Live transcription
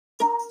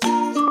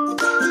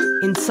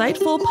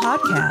Insightful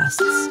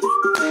podcasts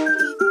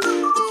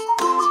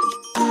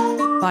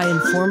by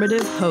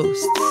informative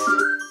hosts.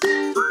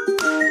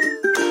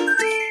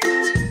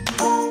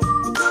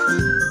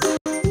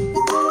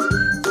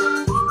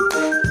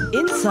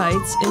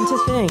 Insights into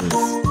Things,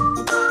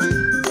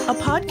 a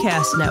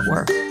podcast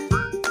network.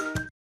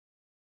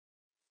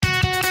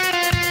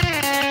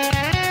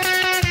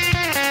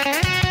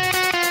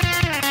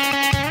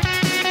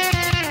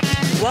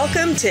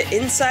 Welcome to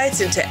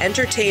Insights into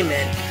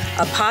Entertainment,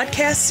 a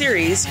podcast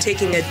series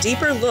taking a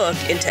deeper look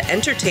into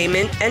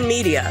entertainment and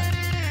media.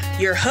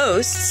 Your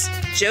hosts,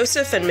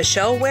 Joseph and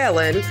Michelle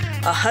Whalen,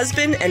 a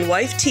husband and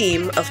wife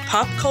team of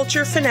pop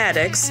culture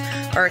fanatics,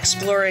 are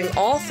exploring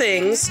all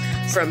things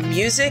from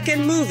music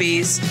and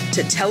movies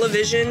to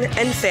television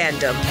and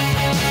fandom.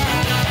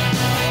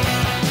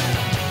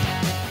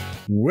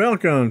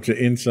 Welcome to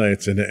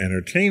Insights into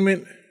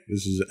Entertainment.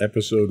 This is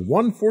episode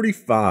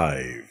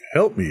 145.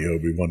 Help me,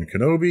 Obi-Wan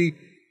Kenobi.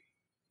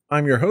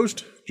 I'm your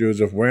host,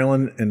 Joseph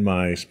Whalen, and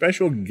my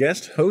special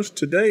guest host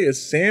today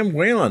is Sam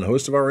Whalen,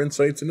 host of our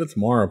Insights into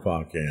Tomorrow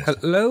podcast.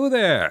 Hello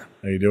there.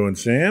 How you doing,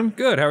 Sam?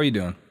 Good. How are you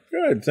doing?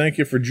 Good. Thank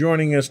you for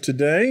joining us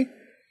today.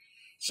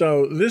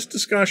 So this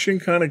discussion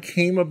kind of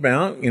came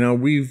about. You know,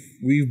 we've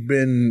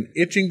been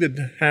itching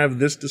to have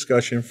this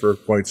discussion for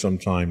quite some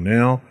time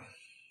now.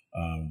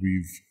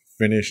 We've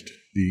finished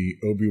the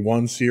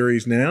Obi-Wan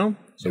series now,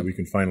 so we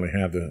can finally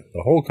have the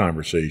whole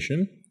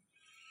conversation.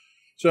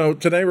 So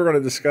today we're going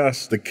to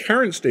discuss the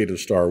current state of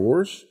Star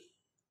Wars.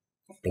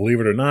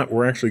 Believe it or not,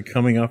 we're actually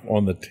coming up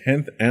on the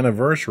 10th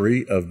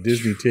anniversary of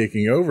Disney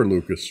taking over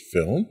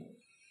Lucasfilm.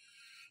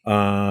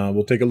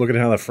 We'll take a look at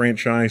how the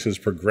franchise has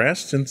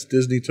progressed since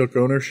Disney took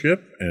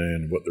ownership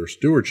and what their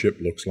stewardship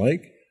looks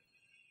like.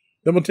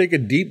 Then we'll take a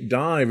deep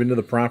dive into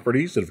the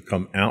properties that have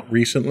come out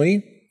recently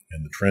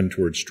and the trend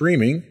towards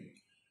streaming.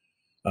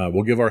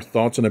 We'll give our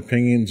thoughts and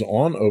opinions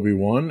on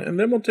Obi-Wan, and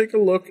then we'll take a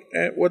look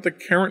at what the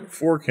current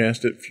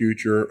forecasted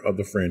future of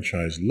the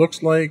franchise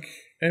looks like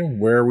and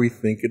where we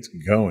think it's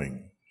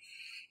going.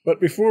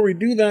 But before we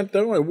do that,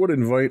 though, I would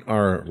invite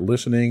our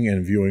listening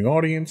and viewing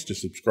audience to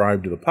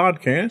subscribe to the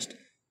podcast.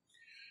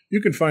 You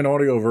can find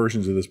audio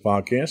versions of this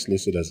podcast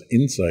listed as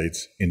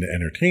Insights into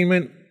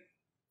Entertainment.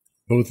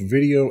 Both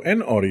video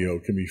and audio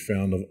can be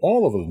found on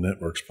all of the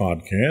network's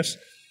podcasts,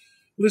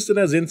 listed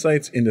as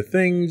Insights into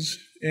Things,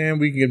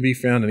 and we can be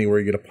found anywhere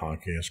you get a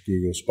podcast,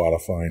 Google,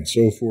 Spotify, and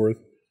so forth.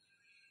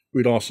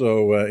 We'd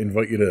also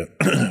invite you to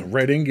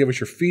write in, give us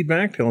your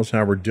feedback, tell us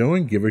how we're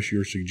doing, give us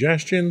your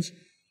suggestions.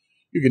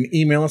 You can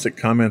email us at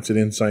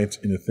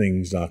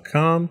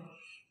comments@insightsintothings.com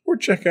or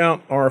check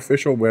out our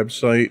official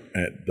website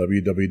at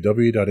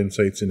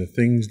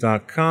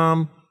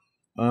www.insightsintothings.com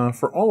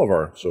for all of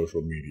our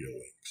social media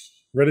links.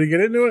 Ready to get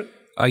into it?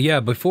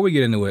 Yeah, before we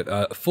get into it,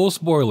 full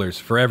spoilers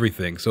for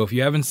everything. So if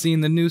you haven't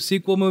seen the new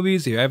sequel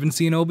movies, if you haven't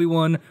seen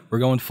Obi-Wan, we're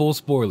going full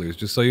spoilers,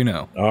 just so you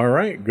know. All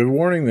right, good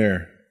warning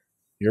there.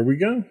 Here we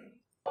go.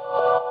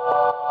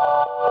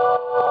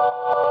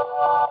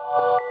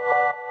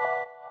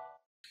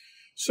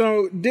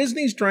 So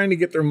Disney's trying to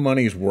get their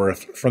money's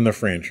worth from the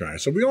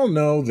franchise. So we all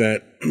know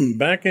that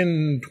back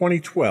in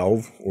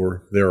 2012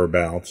 or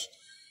thereabouts,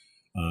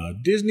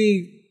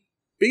 Disney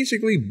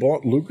basically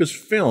bought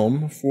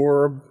Lucasfilm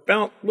for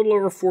about a little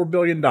over $4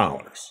 billion.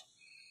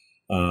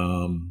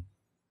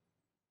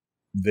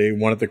 They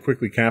wanted to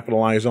quickly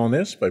capitalize on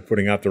this by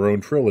putting out their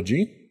own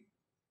trilogy,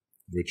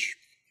 which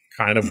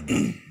kind of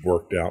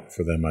worked out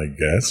for them, I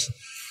guess.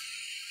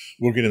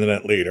 We'll get into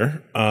that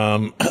later.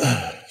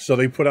 So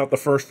they put out the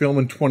first film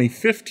in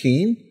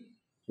 2015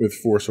 with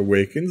Force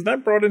Awakens.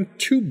 That brought in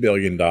 $2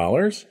 billion.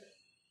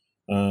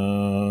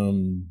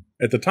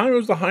 At the time, it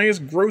was the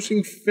highest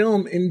grossing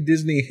film in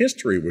Disney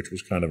history, which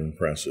was kind of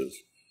impressive.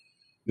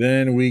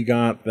 Then we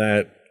got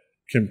that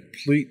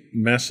complete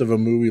mess of a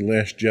movie,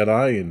 Last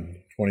Jedi,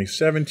 in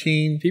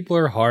 2017. People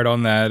are hard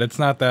on that. It's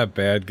not that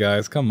bad,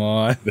 guys. Come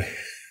on.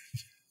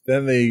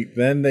 Then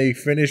they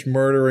finished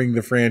murdering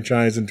the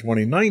franchise in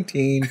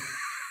 2019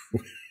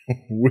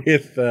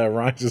 with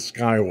Rise of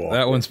Skywalker.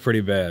 That one's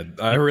pretty bad.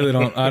 I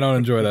don't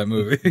enjoy that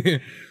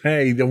movie.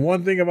 Hey, the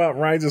one thing about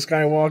Rise of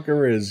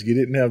Skywalker is you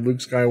didn't have Luke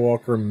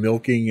Skywalker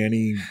milking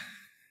any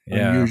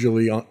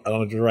unusually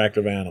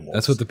unattractive animals.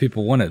 That's what the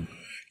people wanted.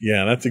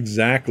 Yeah, that's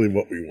exactly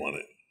what we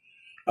wanted.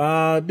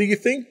 Do you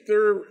think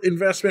their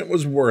investment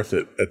was worth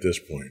it at this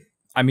point?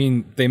 I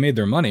mean, they made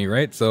their money,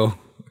 right? So,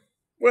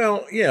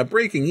 well, yeah,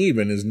 breaking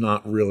even is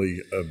not really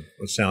a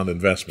sound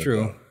investment.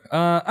 True.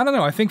 I don't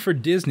know. I think for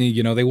Disney,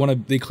 you know,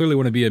 they clearly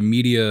want to be a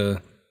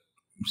media.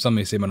 Some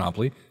may say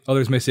monopoly,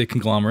 others may say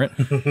conglomerate.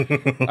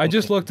 I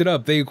just looked it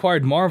up. They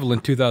acquired Marvel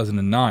in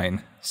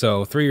 2009.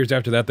 So 3 years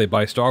after that, they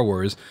buy Star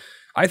Wars.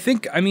 I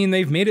mean,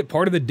 they've made it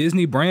part of the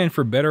Disney brand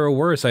for better or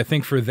worse. I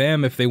think for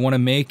them, if they want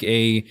to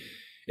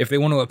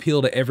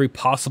appeal to every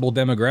possible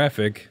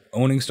demographic,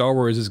 owning Star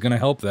Wars is going to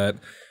help that.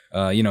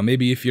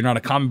 Maybe if you're not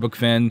a comic book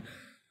fan,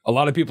 a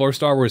lot of people are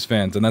Star Wars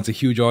fans, and that's a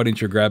huge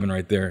audience you're grabbing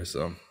right there.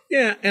 So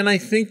yeah, and I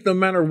think no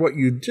matter what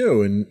you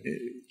do, and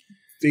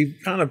they've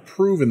kind of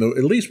proven, though,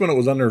 at least when it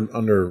was under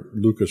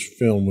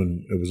Lucasfilm,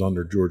 when it was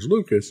under George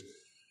Lucas,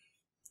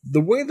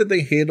 the way that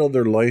they handled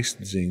their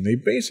licensing, they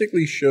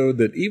basically showed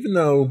that even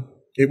though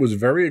it was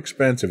very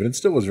expensive, and it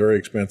still was very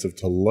expensive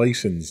to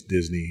license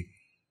Disney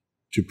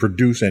to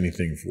produce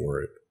anything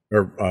for it,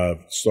 or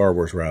Star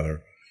Wars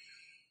rather,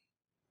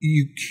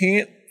 you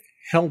can't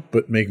help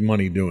but make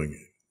money doing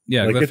it.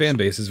 Yeah, like the fan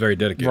base is very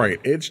dedicated. Right.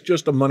 It's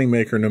just a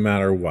moneymaker no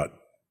matter what.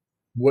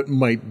 What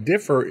might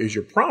differ is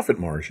your profit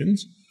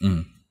margins.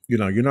 Mm. You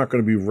know, you're not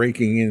going to be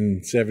raking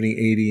in 70,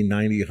 80,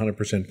 90,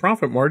 100%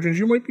 profit margins.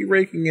 You might be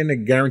raking in a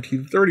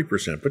guaranteed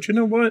 30%. But you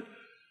know what?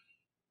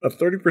 A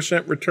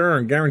 30%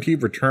 return,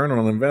 guaranteed return on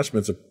an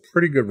investment is a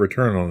pretty good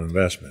return on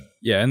investment.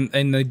 Yeah,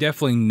 and they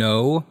definitely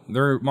know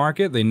their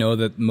market. They know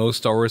that most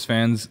Star Wars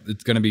fans,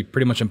 it's going to be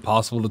pretty much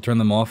impossible to turn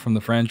them off from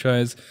the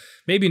franchise.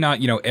 Maybe not,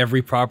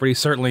 every property.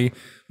 Certainly,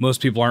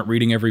 most people aren't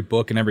reading every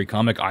book and every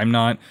comic. I'm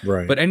not.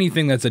 Right. But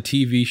anything that's a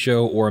TV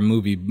show or a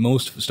movie,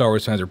 most Star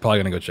Wars fans are probably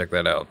going to go check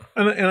that out.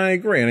 And I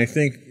agree. And I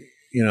think,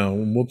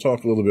 we'll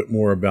talk a little bit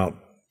more about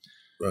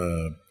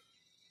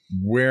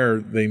where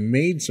they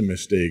made some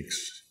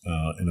mistakes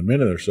in a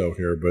minute or so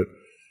here. But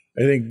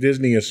I think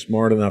Disney is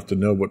smart enough to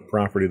know what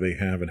property they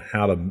have and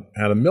how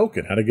to milk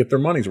it, how to get their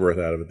money's worth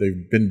out of it.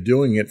 They've been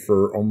doing it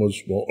for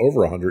almost,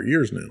 over 100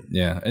 years now.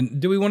 Yeah.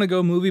 And do we want to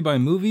go movie by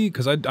movie?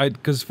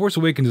 Because Force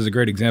Awakens is a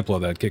great example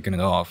of that, kicking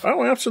it off.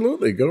 Oh,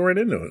 absolutely. Go right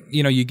into it.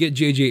 You get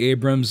J.J.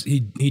 Abrams.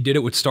 He did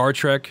it with Star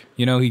Trek.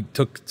 He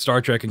took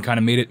Star Trek and kind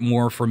of made it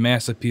more for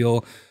mass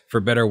appeal, for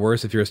better or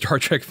worse. If you're a Star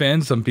Trek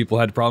fan, some people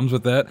had problems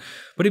with that.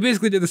 But he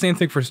basically did the same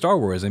thing for Star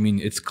Wars. I mean,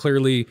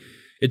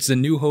 it's a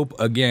New Hope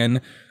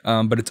again,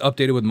 but it's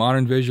updated with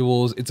modern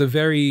visuals. It's a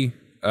very,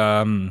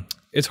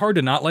 it's hard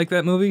to not like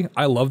that movie.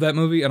 I love that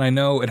movie, and I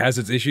know it has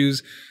its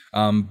issues,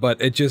 but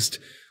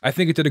I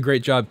think it did a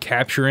great job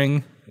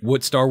capturing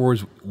what Star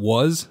Wars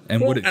was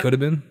and what it could have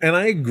been. And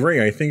I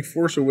agree. I think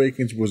Force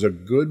Awakens was a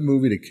good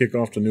movie to kick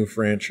off the new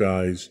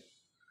franchise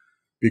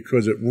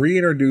because it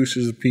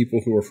reintroduces the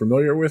people who are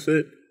familiar with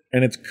it,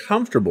 and it's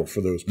comfortable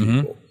for those people.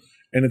 Mm-hmm.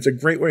 And it's a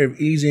great way of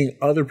easing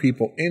other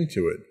people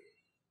into it.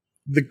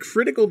 The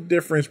critical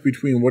difference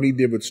between what he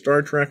did with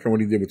Star Trek and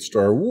what he did with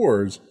Star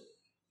Wars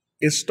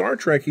is Star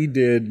Trek he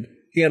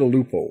had a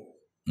loophole.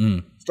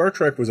 Mm. Star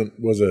Trek was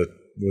a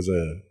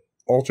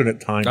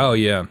alternate time. Oh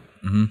yeah.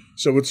 Mm-hmm.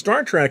 So with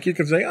Star Trek you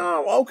can say,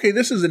 oh, okay,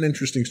 this is an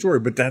interesting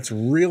story, but that's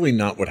really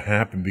not what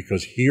happened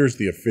because here's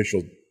the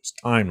official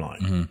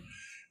timeline. Mm-hmm.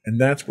 And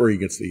that's where he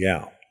gets the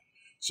out.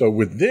 So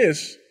with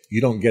this,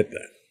 you don't get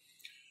that.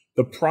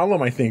 The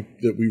problem I think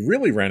that we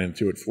really ran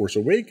into at Force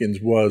Awakens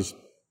was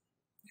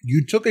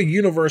you took a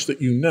universe that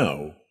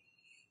and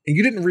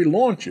you didn't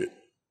relaunch it.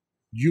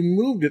 You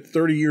moved it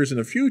 30 years in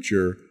the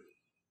future,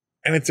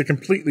 and it's a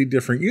completely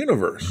different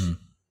universe. Mm-hmm.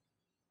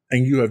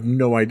 And you have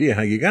no idea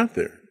how you got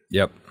there.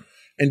 Yep.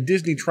 And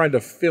Disney tried to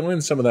fill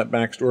in some of that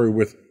backstory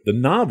with the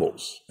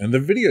novels and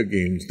the video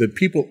games that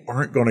people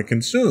aren't going to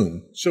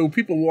consume. So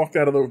people walked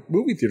out of the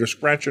movie theater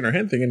scratching their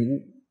head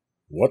thinking,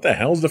 what the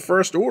hell's the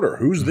First Order?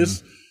 Who's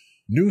this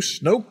new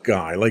Snoke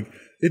guy? Like,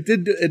 It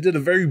did a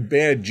very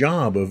bad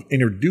job of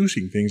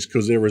introducing things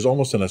because there was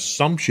almost an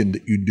assumption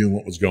that you knew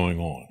what was going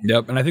on.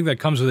 Yep, and I think that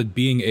comes with it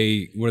being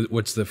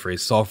what's the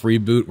phrase, soft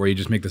reboot, where you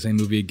just make the same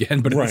movie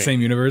again, but in the same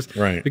universe.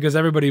 Right. Because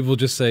everybody will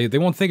just say, they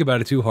won't think about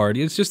it too hard.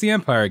 It's just the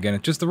Empire again.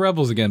 It's just the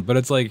Rebels again. But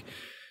it's like,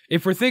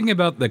 if we're thinking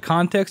about the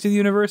context of the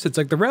universe, it's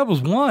like the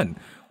Rebels won.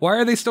 Why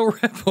are they still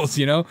rebels,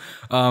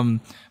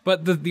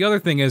 But the other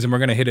thing is, and we're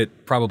going to hit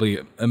it probably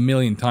a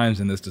million times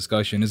in this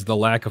discussion, is the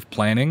lack of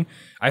planning.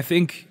 I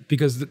think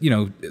because,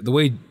 the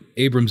way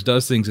Abrams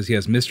does things is he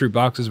has mystery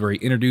boxes where he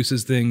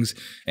introduces things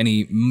and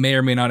he may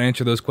or may not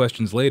answer those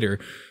questions later.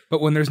 But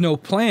when there's no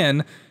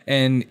plan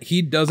and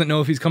he doesn't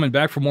know if he's coming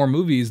back for more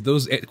movies,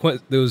 those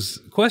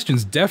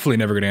questions definitely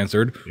never get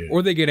answered,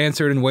 or they get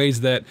answered in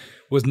ways that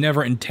was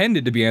never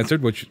intended to be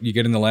answered, which you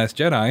get in The Last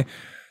Jedi.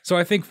 So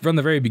I think from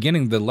the very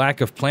beginning, the lack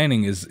of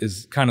planning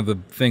is kind of the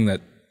thing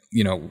that,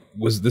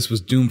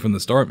 was doomed from the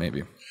start,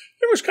 maybe.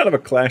 There was kind of a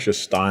clash of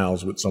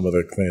styles with some of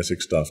the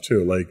classic stuff,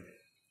 too.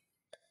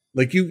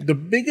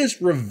 The biggest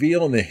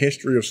reveal in the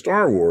history of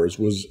Star Wars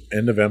was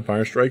End of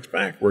Empire Strikes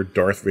Back, where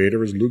Darth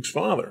Vader is Luke's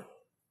father.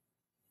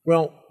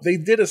 Well, they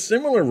did a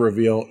similar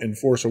reveal in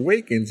Force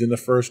Awakens in the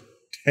first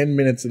 10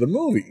 minutes of the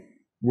movie,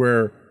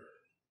 where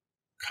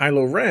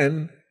Kylo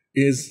Ren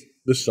is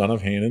the son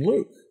of Han and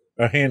Luke.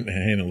 Han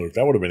and Luke,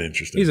 that would have been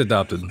interesting. He's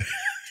adopted.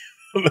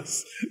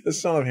 the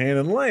son of Han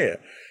and Leia.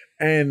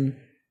 And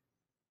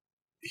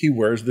he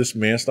wears this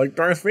mask like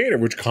Darth Vader,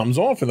 which comes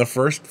off in the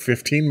first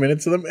 15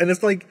 minutes of them. And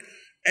it's like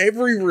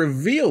every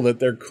reveal that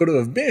there could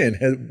have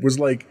been was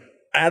like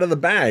out of the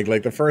bag.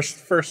 Like the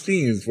first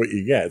scene is what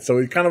you get. So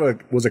it kind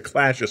of was a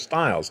clash of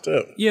styles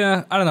too.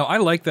 Yeah, I don't know. I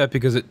like that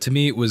because to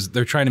me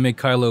they're trying to make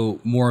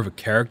Kylo more of a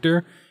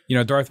character.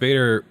 Darth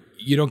Vader,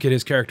 you don't get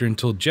his character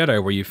until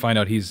Jedi, where you find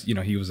out he's, you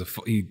know,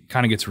 he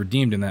kind of gets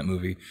redeemed in that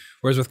movie.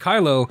 Whereas with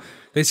Kylo,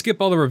 they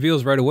skip all the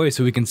reveals right away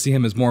so we can see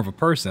him as more of a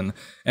person.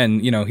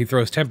 And, you know, he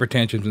throws temper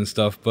tantrums and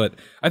stuff. But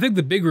I think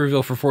the big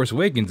reveal for Force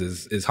Awakens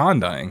is Han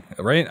dying,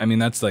 right? I mean,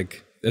 that's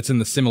in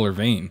the similar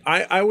vein.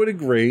 I would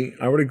agree.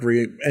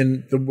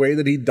 And the way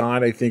that he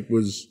died, I think,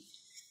 was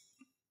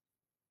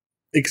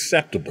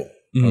acceptable.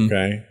 Mm-hmm.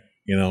 Okay.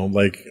 You know,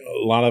 like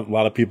a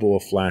lot of people will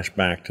flash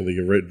back to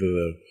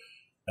the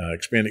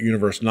expanded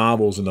universe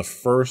novels, and the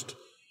first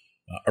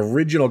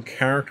original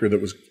character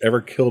that was ever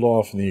killed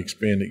off in the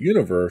expanded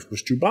universe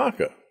was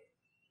Chewbacca,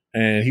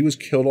 and he was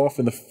killed off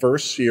in the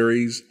first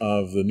series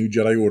of the New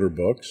Jedi Order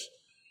books,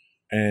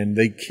 and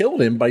they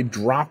killed him by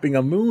dropping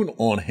a moon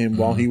on him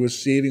while he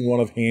was saving one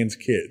of Han's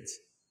kids,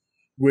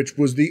 which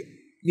was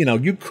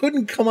you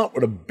couldn't come up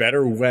with a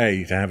better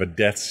way to have a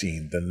death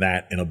scene than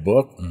that in a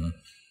book.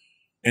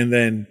 And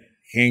then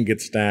Han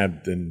gets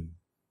stabbed and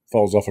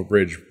falls off a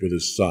bridge with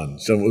his son.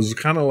 So it was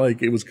kind of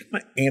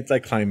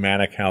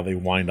anticlimactic how they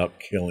wind up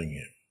killing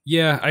him.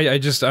 Yeah, I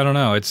don't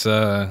know. It's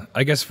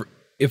I guess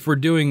if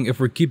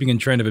we're keeping in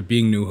trend of it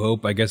being New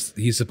Hope, I guess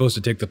he's supposed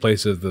to take the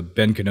place of the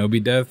Ben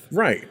Kenobi death.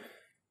 Right.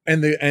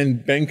 And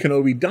Ben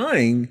Kenobi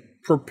dying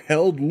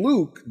propelled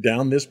Luke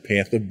down this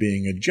path of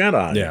being a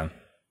Jedi. Yeah.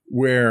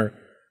 Where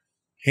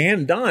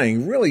Han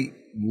dying really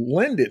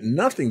lended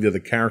nothing to the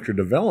character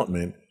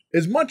development.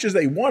 As much as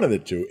they wanted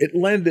it to, it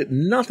lended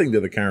nothing to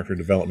the character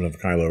development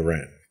of Kylo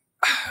Ren.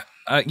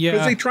 Yeah.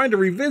 Because they tried to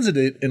revisit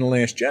it in The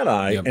Last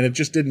Jedi, and it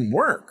just didn't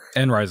work.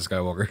 And Rise of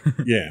Skywalker.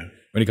 Yeah.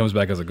 When he comes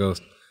back as a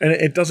ghost. And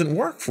it doesn't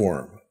work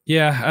for him.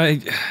 Yeah.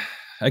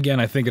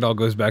 I think it all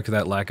goes back to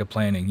that lack of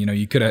planning. You know,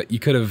 you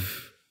could have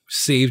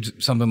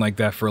saved something like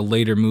that for a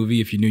later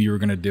movie if you knew you were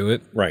going to do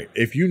it. Right.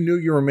 If you knew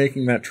you were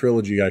making that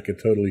trilogy, I could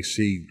totally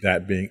see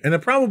that being... And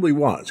it probably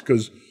was,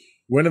 because...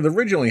 When it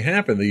originally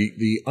happened,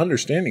 the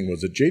understanding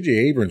was that J.J.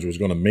 Abrams was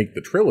going to make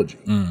the trilogy.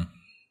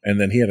 And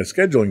then he had a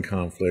scheduling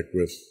conflict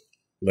with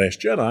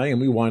Last Jedi,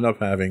 and we wind up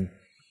having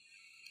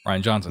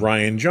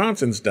Rian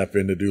Johnson step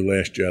in to do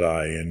Last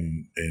Jedi.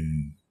 And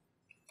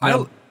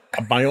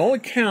by all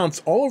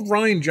accounts, all of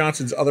Rian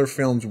Johnson's other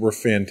films were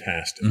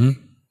fantastic.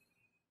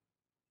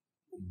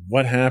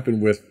 What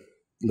happened with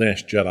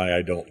Last Jedi,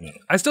 I don't know.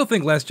 I still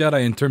think Last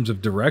Jedi, in terms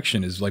of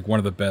direction, is like one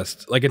of the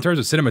best. Like in terms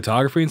of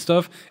cinematography and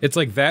stuff, it's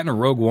like that and a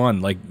Rogue One.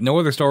 Like no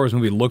other Star Wars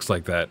movie looks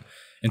like that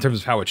in terms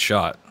of how it's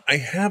shot. I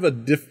have okay,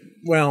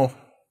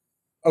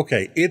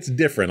 it's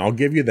different. I'll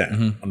give you that.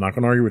 I'm not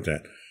going to argue with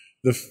that.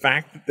 The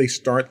fact that they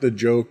start the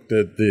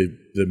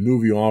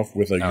movie off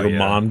with your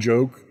mom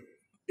joke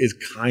is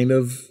kind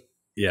of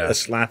a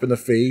slap in the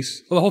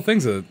face. Well, the whole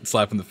thing's a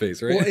slap in the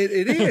face, right? Well,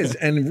 it is,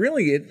 and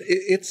really,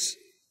 it's.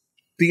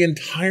 The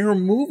entire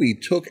movie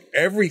took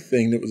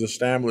everything that was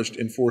established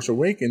in Force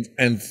Awakens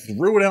and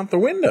threw it out the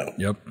window.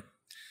 Yep.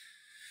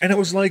 And it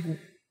was like,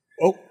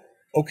 oh,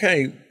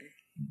 okay,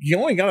 you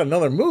only got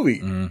another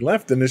movie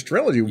left in this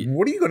trilogy.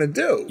 What are you going to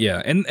do?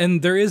 Yeah,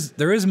 and there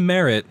is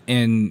merit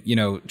in, you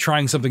know,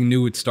 trying something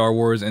new with Star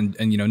Wars and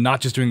you know,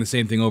 not just doing the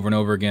same thing over and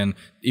over again,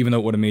 even though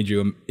it would have made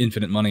you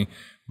infinite money.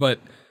 But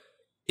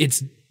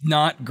it's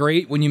not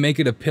great when you make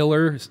it a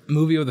pillar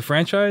movie of the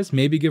franchise.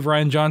 Maybe give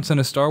Rian Johnson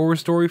a Star Wars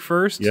story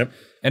first. Yep.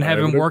 And have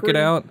him work it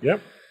out. Yep.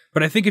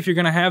 But I think if you're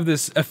going to have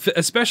this,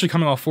 especially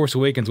coming off Force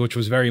Awakens, which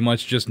was very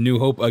much just New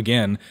Hope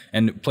again,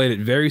 and played it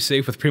very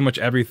safe with pretty much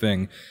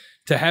everything,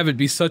 to have it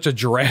be such a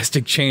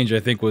drastic change, I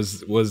think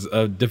was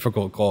a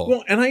difficult call.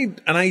 Well, and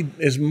I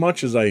as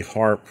much as I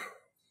harp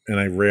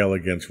and I rail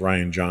against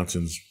Rian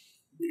Johnson's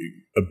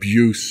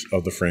abuse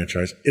of the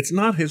franchise, it's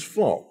not his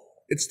fault.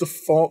 It's the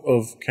fault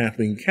of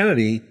Kathleen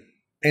Kennedy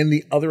and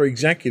the other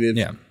executives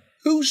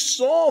who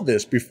saw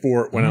this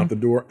before it went out the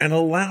door and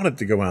allowed it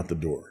to go out the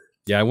door.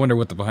 Yeah, I wonder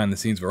what the behind the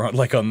scenes were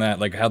like on that,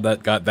 like how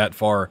that got that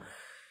far.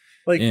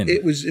 Like,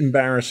 it was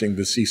embarrassing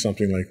to see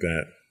something like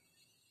that.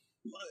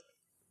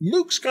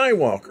 Luke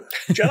Skywalker,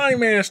 Jedi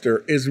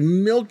Master, is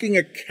milking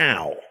a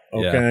cow.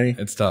 Okay, yeah,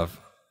 it's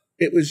tough.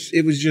 It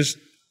was just,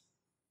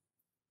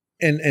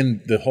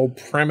 and the whole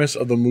premise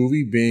of the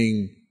movie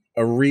being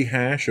a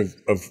rehash of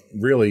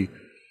really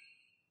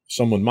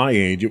someone my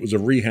age. It was a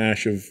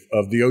rehash of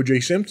the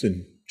O.J.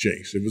 Simpson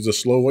chase. It was a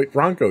slow white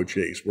Bronco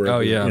chase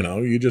where you know,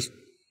 you just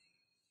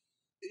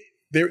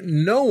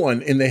no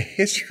one in the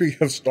history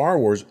of Star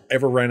Wars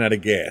ever ran out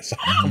of gas.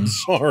 I'm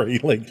sorry,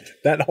 like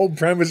that whole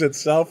premise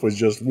itself was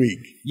just weak.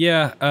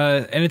 Yeah,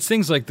 and it's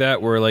things like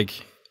that where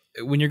like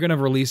when you're going to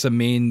release a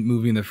main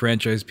movie in the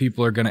franchise,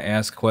 people are going to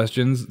ask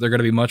questions. They're going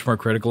to be much more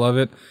critical of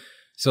it.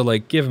 So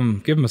like give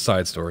them a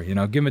side story, you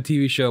know, give them a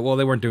TV show. Well,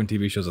 they weren't doing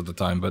TV shows at the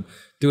time, but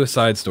do a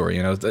side story,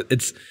 you know.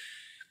 It's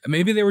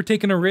maybe they were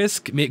taking a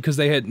risk because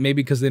they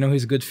know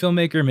he's a good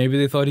filmmaker. Maybe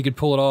they thought he could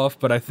pull it off,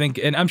 but I think,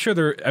 and I'm sure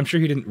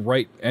he didn't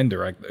write and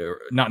direct,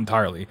 not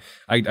entirely.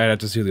 I'd have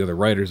to see who the other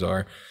writers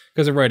are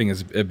because the writing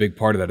is a big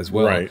part of that as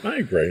well. Right, I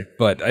agree.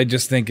 But I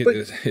just think but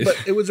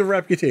it was a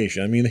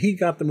reputation. I mean, he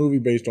got the movie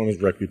based on his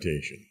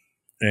reputation,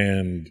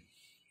 and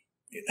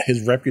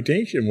his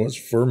reputation was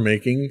for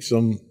making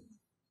some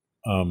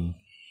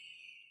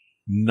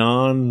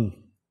non-standard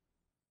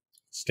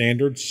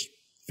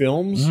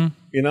films.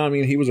 You know, I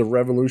mean, he was a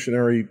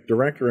revolutionary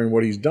director in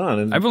what he's done.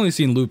 And I've only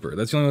seen Looper.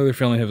 That's the only other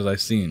film of his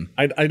I've seen.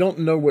 I don't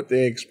know what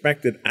they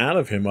expected out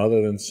of him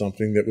other than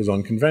something that was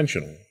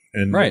unconventional.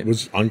 And it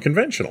was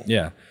unconventional.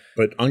 Yeah.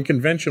 But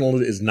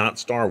unconventional is not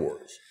Star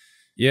Wars.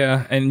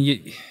 Yeah, and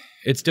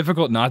it's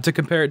difficult not to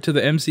compare it to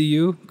the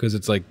MCU because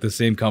it's like the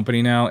same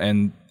company now,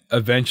 and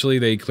eventually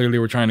they clearly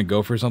were trying to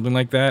go for something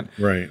like that.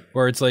 Right.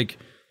 Where it's like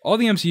all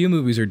the MCU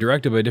movies are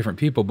directed by different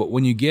people, but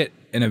when you get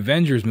an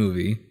Avengers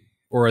movie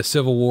or a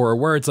Civil War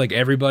where it's like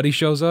everybody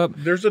shows up,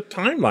 there's a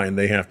timeline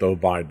they have to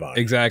abide by.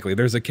 Exactly.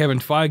 There's a Kevin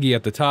Feige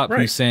at the top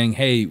who's saying,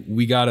 "Hey,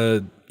 we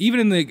gotta." Even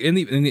in the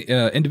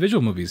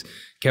individual movies,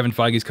 Kevin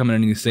Feige's coming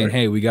in and he's saying,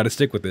 "Hey, we got to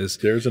stick with this."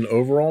 There's an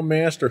overall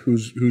master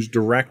who's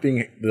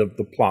directing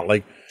the plot.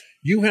 Like,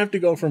 you have to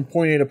go from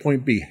point A to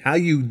point B. How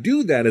you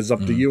do that is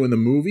up to you in the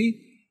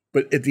movie.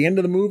 But at the end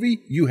of the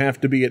movie, you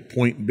have to be at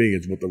point B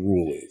is what the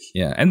rule is.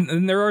 Yeah,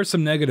 and there are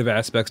some negative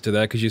aspects to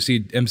that because you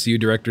see MCU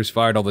directors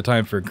fired all the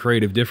time for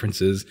creative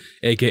differences,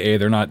 a.k.a.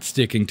 they're not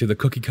sticking to the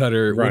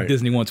cookie-cutter what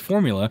Disney wants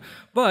formula.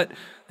 But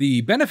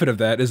the benefit of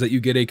that is that you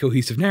get a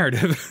cohesive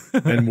narrative.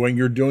 And when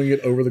you're doing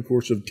it over the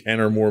course of 10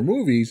 or more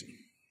movies,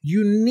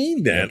 you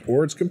need that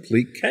or it's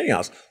complete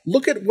chaos.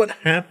 Look at what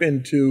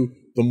happened to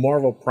the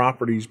Marvel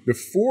properties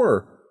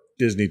before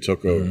Disney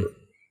took over.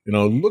 You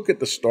know, look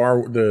at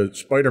the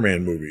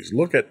Spider-Man movies.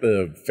 Look at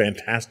the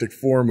Fantastic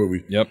Four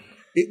movies. Yep.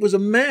 It was a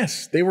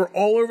mess. They were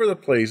all over the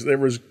place. There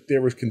was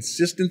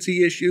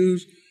consistency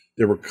issues.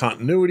 There were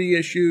continuity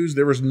issues.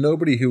 There was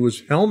nobody who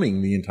was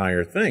helming the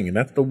entire thing. And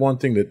that's the one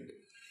thing that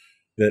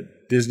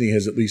Disney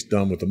has at least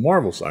done with the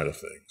Marvel side of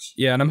things.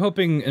 Yeah, and I'm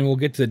hoping, and we'll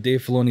get to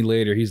Dave Filoni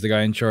later, he's the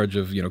guy in charge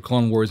of,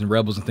 Clone Wars and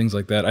Rebels and things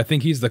like that. I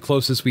think he's the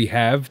closest we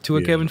have to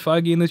a Kevin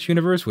Feige in this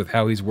universe with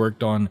how he's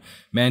worked on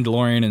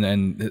Mandalorian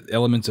and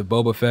elements of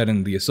Boba Fett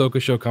and the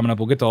Ahsoka show coming up.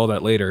 We'll get to all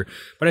that later.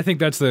 But I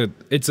think it's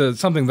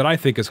something that I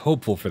think is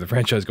hopeful for the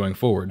franchise going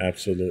forward.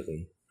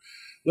 Absolutely.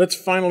 Let's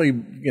finally,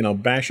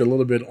 bash a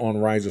little bit on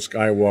Rise of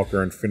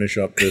Skywalker and finish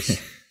up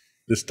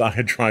this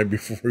diatribe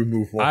before we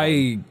move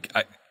on.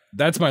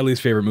 That's my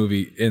least favorite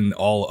movie in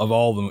all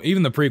of them,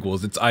 even the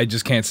prequels. I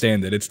just can't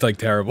stand it. It's like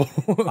terrible.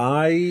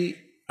 I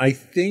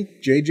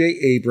think J.J.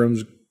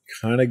 Abrams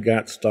kind of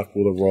got stuck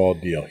with a raw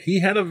deal. He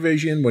had a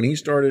vision when he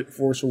started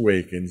Force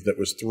Awakens that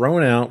was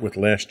thrown out with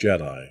Last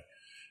Jedi,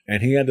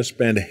 and he had to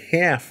spend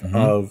half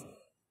of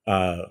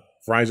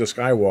Rise of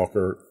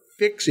Skywalker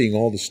fixing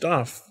all the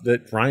stuff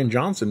that Rian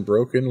Johnson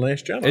broke in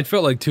Last Jedi. It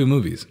felt like two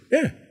movies.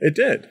 Yeah, it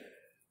did,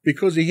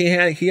 because he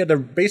had to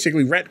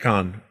basically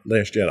retcon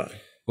Last Jedi.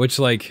 Which,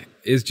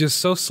 is just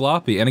so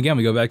sloppy. And again,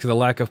 we go back to the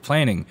lack of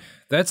planning.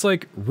 That's,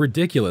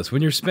 ridiculous.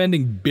 When you're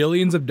spending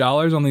billions of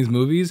dollars on these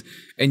movies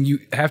and you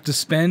have to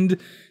spend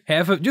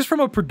half of, just from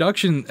a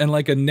production and,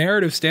 a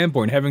narrative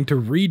standpoint, having to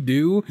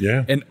redo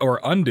or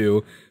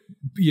undo,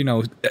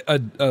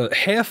 a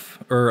half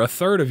or a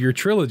third of your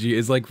trilogy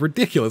is,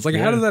 ridiculous.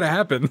 How does that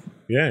happen?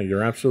 Yeah,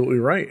 you're absolutely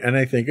right. And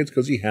I think it's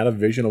because he had a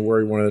vision of where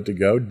he wanted it to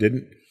go,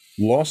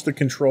 lost the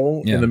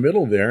control in the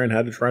middle there and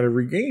had to try to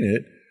regain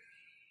it.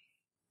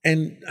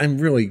 And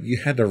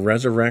you had to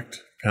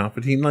resurrect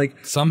Palpatine.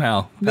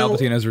 Somehow,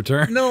 Palpatine has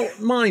returned. No,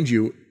 mind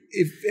you,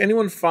 if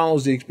anyone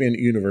follows the expanded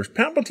universe,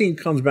 Palpatine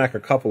comes back a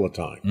couple of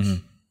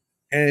times.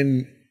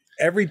 And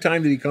every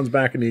time that he comes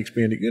back in the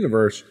expanded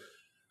universe,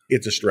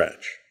 it's a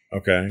stretch.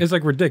 Okay? It's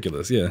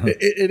ridiculous, yeah.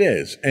 It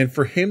is. And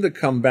for him to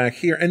come back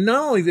here, and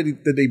not only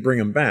did they bring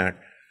him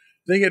back,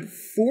 they had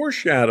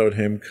foreshadowed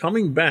him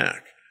coming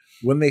back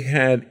when they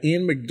had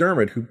Ian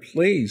McDiarmid, who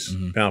plays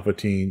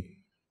Palpatine,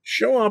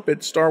 show up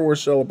at Star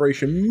Wars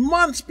Celebration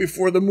months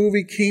before the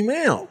movie came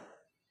out.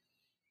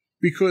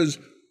 Because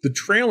the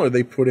trailer,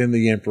 they put in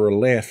the Emperor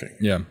laughing.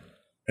 Yeah.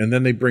 And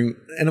then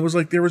and it was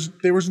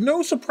there was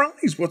no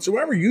surprise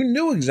whatsoever. You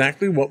knew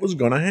exactly what was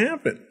going to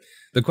happen.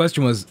 The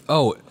question was,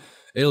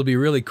 it'll be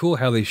really cool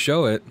how they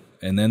show it.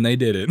 And then they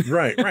did it.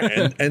 Right.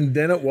 and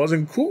then it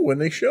wasn't cool when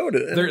they showed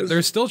it.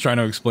 They're still trying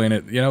to explain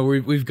it.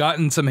 We've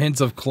gotten some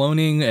hints of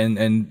cloning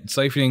and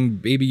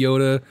siphoning Baby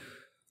Yoda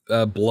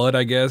blood,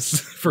 I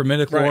guess, for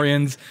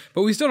midichlorians,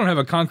 but we still don't have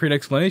a concrete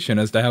explanation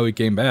as to how he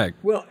came back.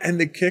 Well,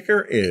 and the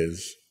kicker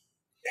is,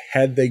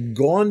 had they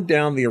gone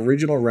down the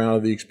original route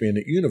of the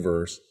expanded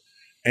universe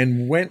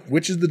and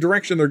which is the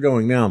direction they're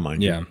going now,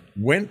 mind you,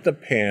 went the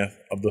path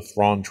of the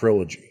Thrawn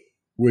trilogy,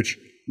 which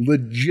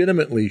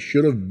legitimately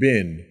should have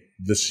been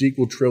the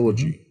sequel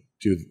trilogy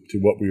to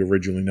what we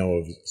originally know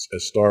of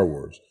as Star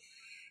Wars,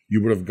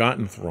 you would have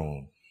gotten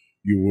Thrawn.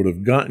 You would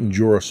have gotten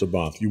Jorah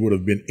Sabath. You would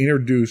have been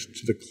introduced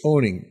to the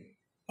cloning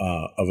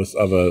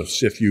of a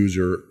Sith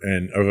user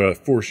and of a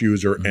Force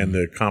user and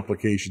the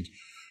complications.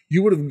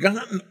 You would have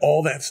gotten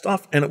all that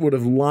stuff, and it would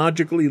have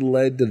logically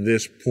led to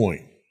this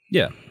point.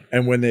 Yeah.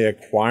 And when they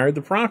acquired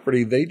the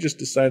property, they just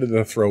decided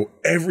to throw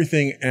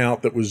everything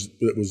out that was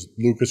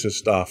Lucas's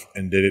stuff,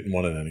 and they didn't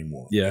want it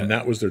anymore. Yeah. And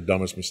that was their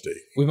dumbest mistake.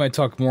 We might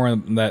talk more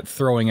on that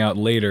throwing out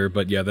later,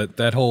 but yeah,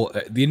 that whole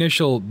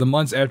the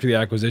months after the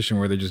acquisition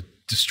where they just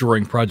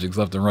destroying projects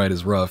left and right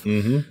is rough.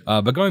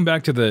 But going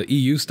back to the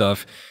EU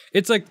stuff,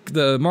 it's like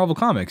the Marvel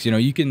comics. You know,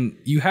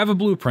 you have a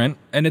blueprint,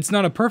 and it's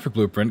not a perfect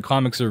blueprint.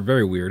 Comics are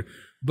very weird.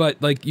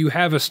 But like you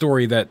have a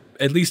story that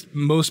at least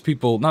most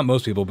people, not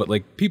most people, but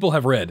like people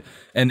have read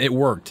and it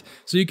worked.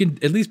 So you can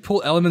at least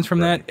pull elements from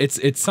that.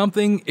 It's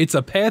something, it's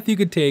a path you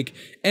could take,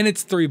 and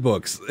it's 3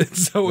 books.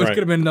 So it could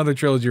have been another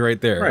trilogy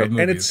right there. Right.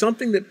 And it's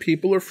something that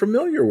people are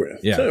familiar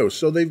with too.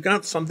 So they've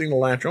got something to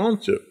latch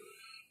onto.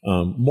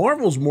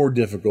 Marvel's more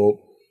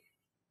difficult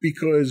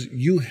because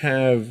you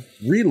have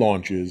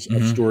relaunches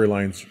of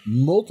storylines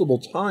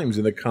multiple times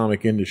in the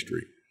comic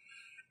industry.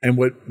 And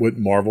what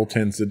Marvel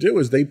tends to do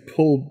is they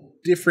pull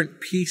different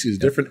pieces,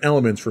 different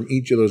elements from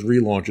each of those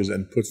relaunches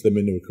and puts them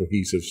into a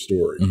cohesive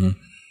story.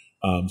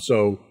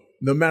 So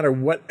no matter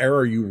what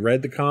era you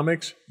read the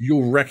comics,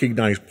 you'll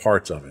recognize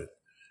parts of it.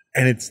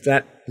 And it's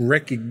that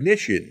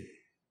recognition,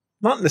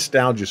 not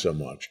nostalgia so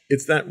much,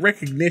 it's that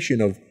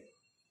recognition of,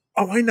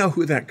 oh, I know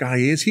who that guy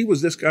is. He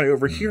was this guy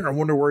over here. I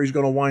wonder where he's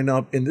going to wind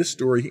up in this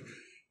story.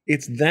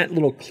 It's that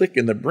little click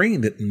in the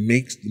brain that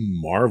makes the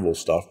Marvel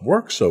stuff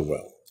work so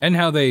well. And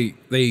how they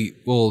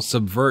will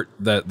subvert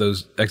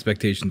those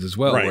expectations as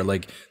well, where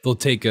like they'll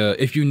take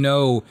if you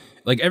know,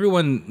 like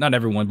everyone, not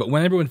everyone, but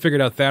when everyone figured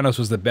out Thanos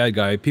was the bad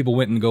guy, people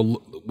went and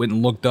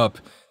looked up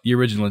the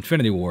original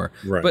Infinity War.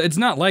 But it's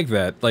not like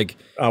that. Like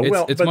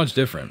it's much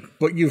different.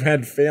 But you've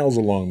had fails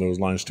along those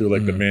lines too,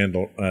 like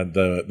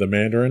the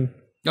Mandarin.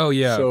 Oh,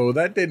 yeah. So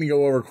that didn't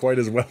go over quite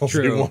as well as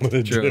they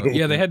wanted to do.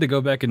 Yeah, they had to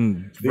go back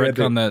and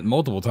retcon that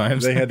multiple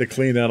times. They had to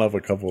clean that up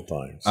a couple of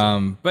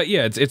times. But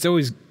yeah, it's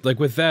always, like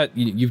with that,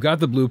 you've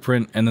got the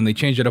blueprint, and then they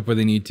change it up where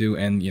they need to,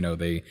 and, you know,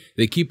 they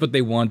keep what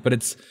they want,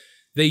 but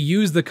they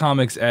use the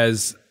comics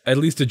as at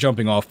least a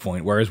jumping off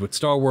point, whereas with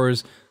Star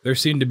Wars, there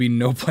seemed to be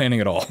no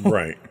planning at all.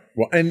 Right.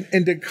 Well,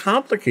 and to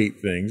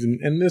complicate things,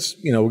 and this,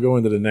 you know, we'll go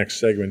into the next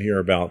segment here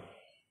about,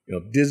 you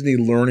know, Disney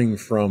learning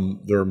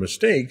from their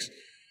mistakes,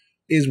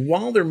 is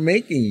while they're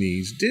making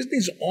these,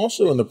 Disney's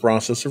also in the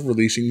process of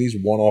releasing these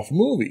one-off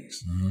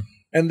movies.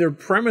 And their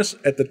premise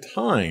at the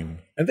time,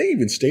 and they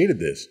even stated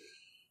this,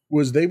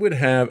 was they would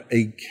have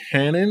a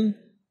canon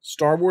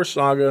Star Wars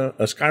saga,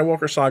 a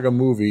Skywalker saga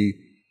movie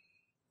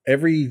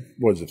every,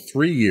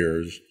 3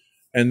 years,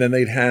 and then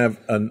they'd have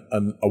a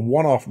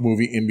one-off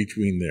movie in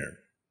between there.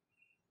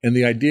 And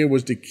the idea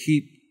was to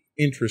keep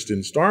interest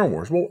in Star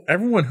Wars. Well,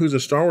 everyone who's a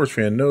Star Wars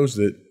fan knows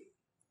that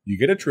you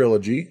get a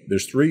trilogy,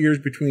 there's 3 years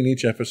between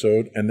each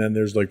episode, and then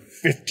there's like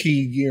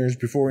 15 years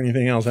before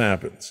anything else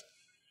happens.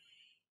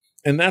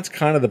 And that's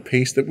kind of the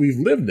pace that we've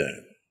lived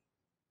at.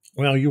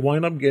 Well, you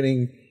wind up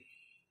getting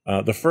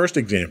the first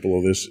example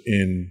of this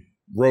in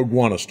Rogue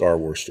One, a Star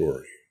Wars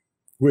story,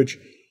 which,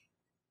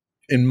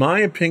 in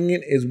my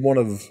opinion, is one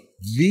of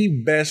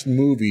the best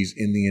movies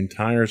in the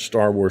entire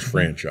Star Wars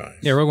franchise.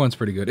 Yeah, Rogue One's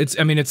pretty good.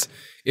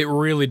 It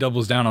really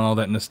doubles down on all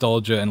that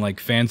nostalgia and like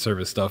fan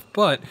service stuff,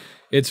 but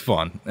it's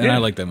fun, and I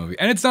like that movie.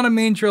 And it's not a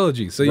main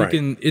trilogy, so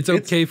it's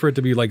okay for it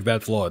to be like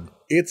that flawed.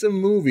 It's a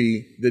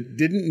movie that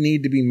didn't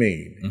need to be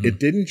made. It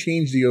didn't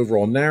change the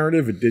overall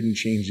narrative. It didn't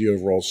change the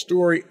overall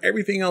story.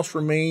 Everything else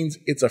remains.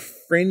 It's a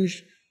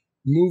fringe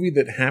movie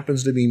that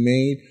happens to be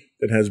made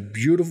that has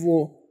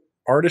beautiful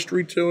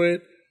artistry to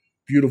it,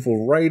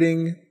 beautiful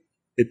writing.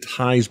 It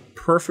ties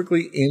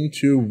perfectly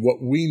into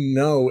what we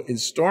know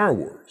is Star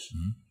Wars.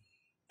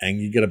 And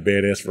you get a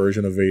badass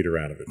version of Vader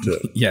out of it, too.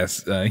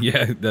 Yes.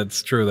 Yeah,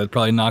 that's true. That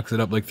probably knocks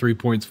it up like 3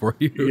 points for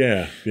you.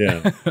 Yeah.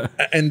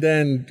 And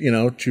then,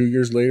 2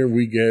 years later,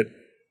 we get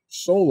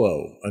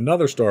Solo,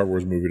 another Star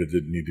Wars movie that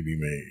didn't need to be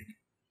made,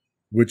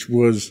 which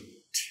was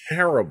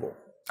terrible.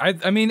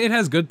 I mean, it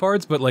has good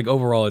parts, but like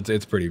overall,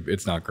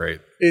 it's not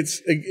great.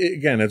 It's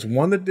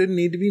one that didn't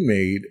need to be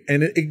made,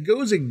 and it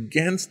goes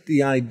against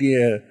the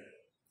idea.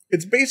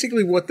 It's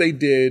basically what they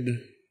did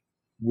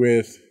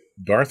with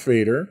Darth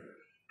Vader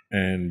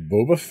and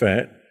Boba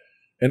Fett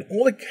and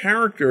all the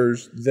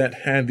characters that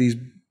had these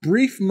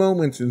brief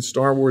moments in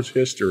Star Wars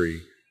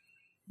history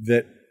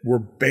that were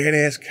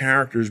badass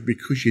characters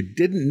because you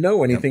didn't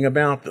know anything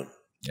about them.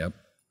 Yep.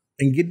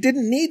 And you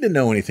didn't need to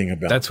know anything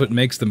about them. That's what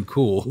makes them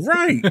cool.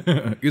 Right.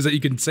 Is that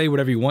you can say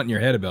whatever you want in your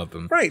head about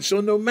them. Right.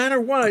 So no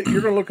matter what,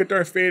 you're going to look at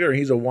Darth Vader and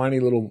he's a whiny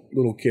little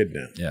kid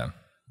now. Yeah.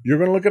 You're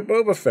going to look at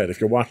Boba Fett if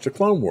you watch the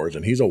Clone Wars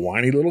and he's a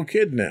whiny little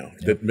kid now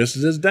that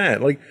misses his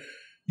dad. Like,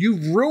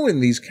 you've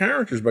ruined these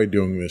characters by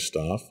doing this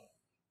stuff.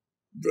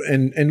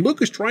 And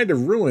Lucas tried to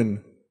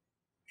ruin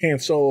Han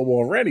Solo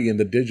already in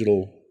the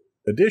digital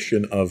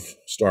edition of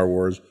Star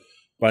Wars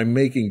by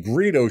making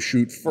Greedo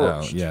shoot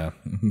first. Oh, yeah.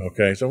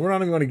 Okay, so we're not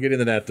even going to get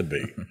into that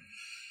debate.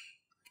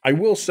 I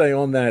will say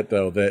on that,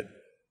 though, that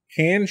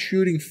Han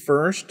shooting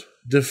first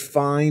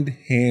defined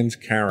Han's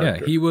character.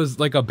 Yeah, he was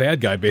like a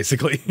bad guy,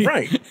 basically.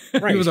 Right.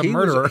 He was a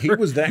murderer. He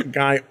was that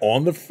guy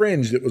on the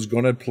fringe that was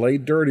going to play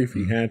dirty if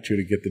he had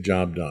to get the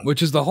job done.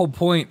 Which is the whole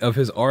point of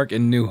his arc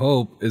in New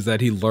Hope, is that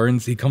he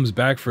learns, he comes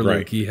back for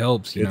Luke, he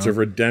helps. It's a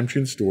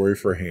redemption story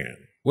for Han.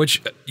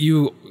 Which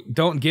you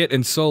don't get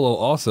in Solo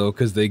also,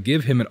 because they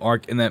give him an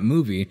arc in that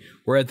movie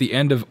where at the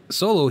end of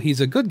Solo,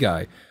 he's a good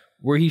guy.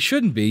 where he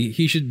shouldn't be.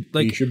 He should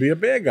be a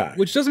bad guy.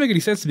 Which doesn't make any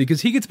sense to me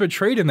because he gets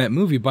betrayed in that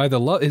movie by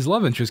his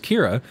love interest,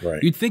 Kira.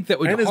 Right. You'd think that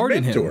would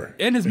harden him.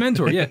 And his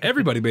mentor. Yeah,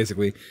 everybody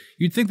basically.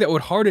 You'd think that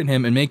would harden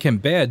him and make him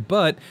bad,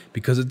 but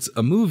because it's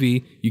a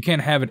movie, you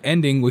can't have an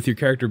ending with your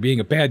character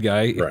being a bad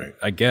guy. Right.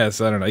 I guess.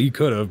 I don't know. You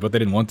could have, but they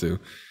didn't want to.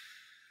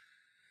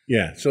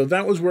 Yeah, so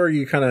that was where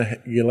you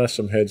left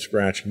some head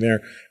scratching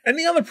there. And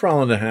the other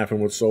problem that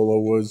happened with Solo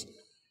was,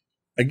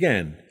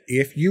 again,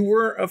 if you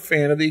were a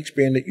fan of the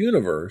expanded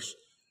universe,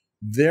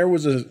 there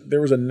was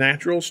a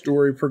natural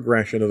story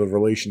progression of the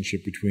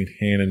relationship between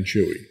Han and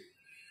Chewie.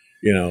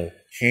 You know,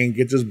 Han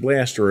gets his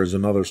blaster as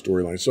another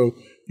storyline. So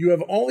you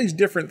have all these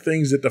different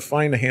things that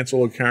define the Han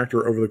Solo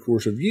character over the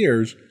course of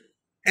years,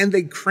 and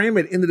they cram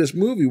it into this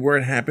movie where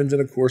it happens in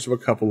the course of a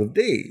couple of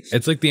days.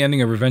 It's like the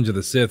ending of Revenge of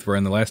the Sith, where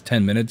in the last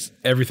 10 minutes,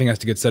 everything has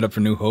to get set up for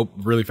New Hope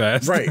really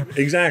fast. Right,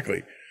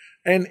 exactly.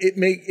 And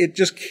it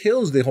just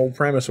kills the whole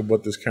premise of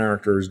what this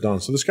character has done.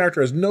 So this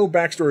character has no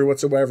backstory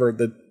whatsoever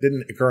that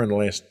didn't occur in the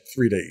last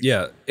 3 days.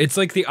 Yeah, it's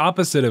like the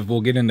opposite of,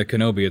 we'll get into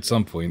Kenobi at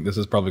some point. This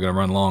is probably going to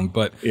run long,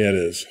 but yeah, it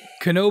is.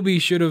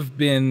 Kenobi should have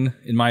been,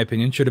 in my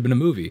opinion, should have been a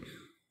movie.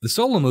 The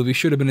Solo movie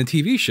should have been a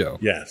TV show.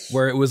 Yes.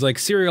 Where it was like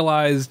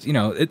serialized, you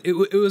know,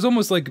 it was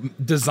almost like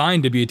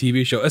designed to be a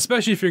TV show,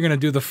 especially if you're going to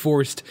do the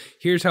forced,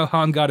 here's how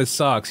Han got his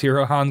socks, here's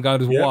how Han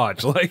got his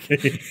watch. Like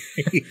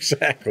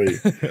Exactly.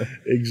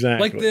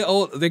 Like the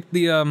old,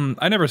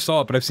 I never saw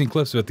it, but I've seen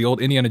clips of it, the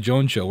old Indiana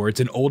Jones show, where it's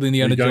an old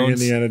Indiana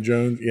Jones. Indiana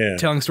Jones, yeah.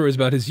 Telling stories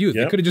about his youth.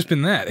 It could have just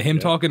been that. Him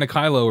talking to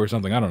Kylo or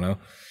something, I don't know.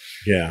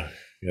 Yeah.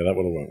 Yeah, that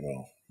would have went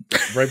well.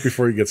 Right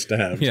before he gets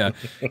stabbed. Yeah.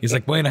 He's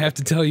like, Wayne, I have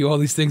to tell you all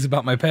these things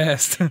about my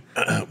past.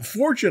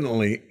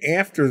 Fortunately,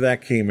 after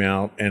that came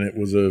out, and it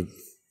was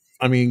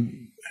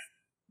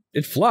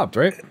it flopped,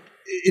 right?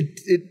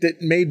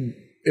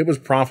 It was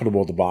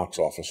profitable at the box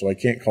office, so I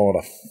can't call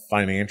it a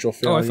financial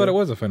failure. Oh, I thought it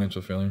was a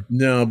financial failure.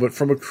 No, but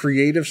from a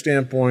creative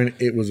standpoint,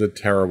 it was a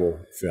terrible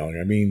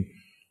failure. I mean,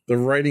 the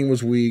writing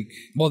was weak.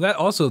 Well, that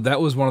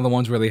was one of the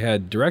ones where they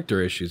had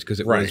director issues because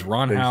it was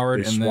Ron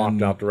Howard they and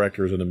swapped out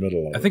directors in the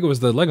middle of it. I think it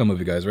was the Lego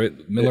Movie guys, right?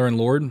 Miller and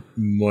Lord?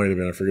 Might have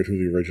been. I forget who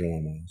the original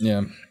one was.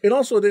 Yeah. It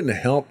also didn't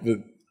help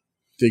that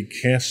they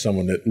cast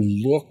someone that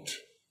looked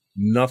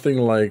nothing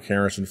like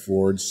Harrison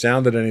Ford,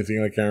 sounded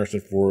anything like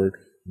Harrison Ford,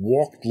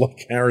 walked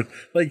like Harrison.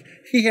 Like,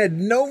 he had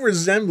no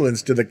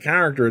resemblance to the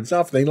character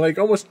itself. They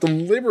almost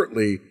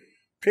deliberately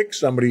picked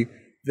somebody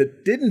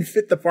that didn't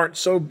fit the part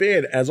so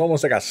bad as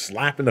almost like a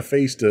slap in the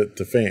face to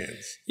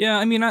fans. Yeah,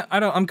 I mean, I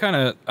don't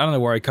know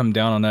where I come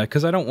down on that,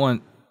 because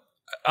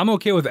I'm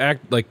okay with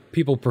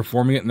people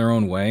performing it in their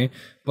own way,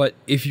 but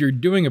if you're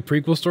doing a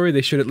prequel story,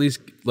 they should at least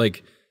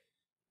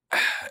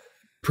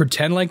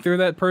pretend like they're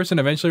that person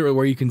eventually, or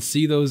where you can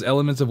see those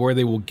elements of where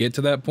they will get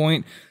to that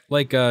point.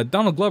 Like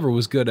Donald Glover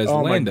was good as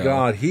Lando. Oh my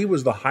God, he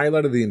was the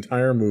highlight of the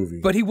entire movie.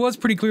 But he was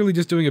pretty clearly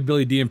just doing a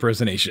Billy D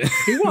impersonation.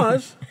 He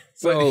was.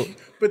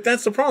 But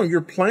that's the problem.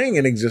 You're playing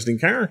an existing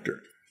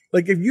character.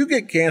 Like, if you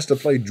get cast to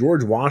play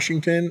George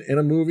Washington in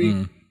a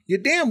movie, you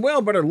damn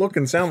well better look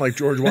and sound like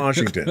George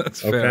Washington.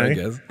 That's fair, I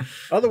guess.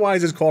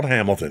 Otherwise, it's called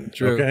Hamilton.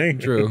 True, okay?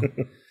 True.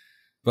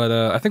 But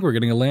I think we're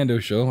getting a Lando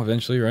show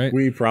eventually, right?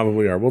 We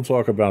probably are. We'll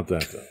talk about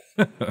that,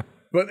 though.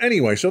 But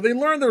anyway, so they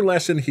learned their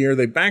lesson here.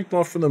 They backed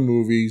off from the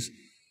movies.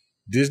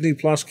 Disney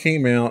Plus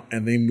came out,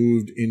 and they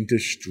moved into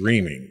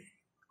streaming.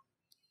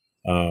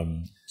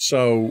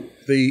 So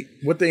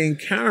what they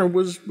encountered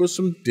was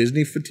some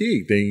Disney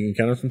fatigue. They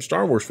encountered some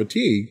Star Wars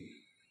fatigue,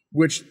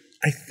 which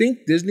I think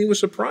Disney was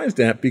surprised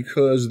at,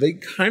 because they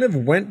kind of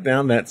went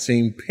down that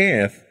same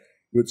path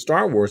with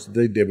Star Wars that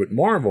they did with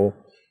Marvel,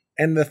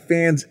 and the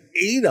fans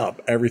ate up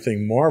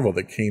everything Marvel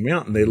that came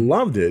out, and they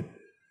loved it.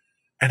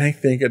 And I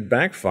think it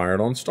backfired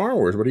on Star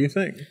Wars. What do you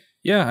think?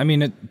 Yeah, I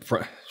mean, it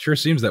sure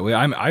seems that way.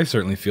 I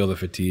certainly feel the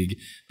fatigue.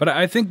 But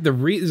I think the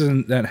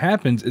reason that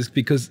happens is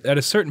because at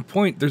a certain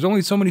point, there's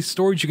only so many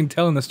stories you can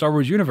tell in the Star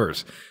Wars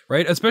universe,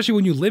 right? Especially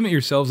when you limit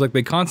yourselves like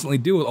they constantly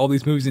do with all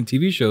these movies and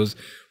TV shows,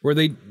 where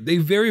they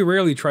very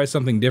rarely try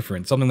something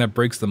different, something that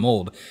breaks the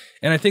mold.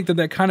 And I think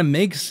that kind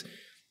of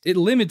it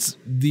limits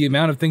the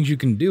amount of things you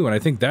can do. And I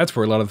think that's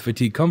where a lot of the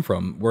fatigue come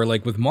from, where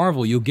like with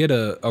Marvel, you'll get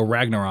a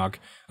Ragnarok,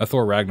 a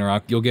Thor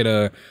Ragnarok, you'll get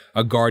a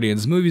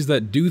Guardians, movies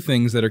that do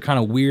things that are kind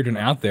of weird and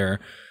out there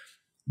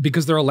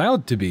because they're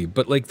allowed to be.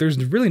 But like,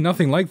 there's really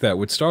nothing like that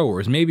with Star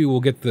Wars. Maybe we'll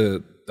get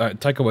the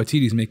Taika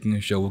Waititi's making a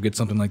show. We'll get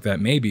something like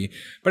that, maybe.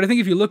 But I think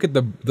if you look at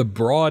the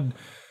broad,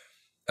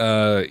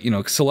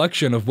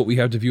 selection of what we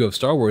have to view of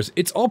Star Wars,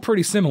 it's all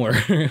pretty similar.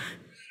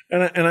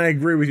 And I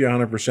agree with you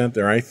 100%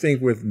 there. I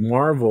think with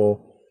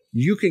Marvel,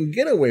 you can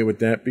get away with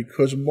that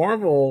because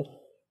Marvel,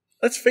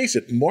 let's face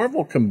it,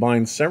 Marvel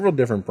combines several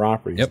different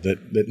properties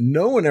that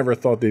no one ever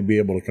thought they'd be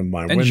able to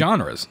combine. And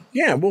genres.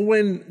 Yeah, well,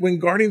 when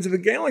Guardians of the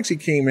Galaxy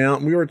came out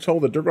and we were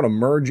told that they're going to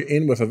merge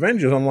in with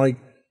Avengers, I'm like,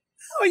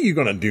 how are you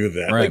going to do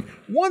that? Right. Like,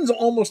 one's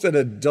almost an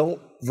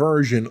adult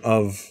version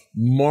of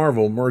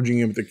Marvel merging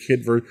in with the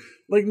kid version.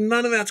 Like,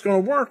 none of that's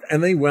going to work.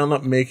 And they wound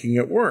up making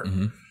it work.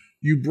 Mm-hmm.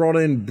 You brought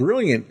in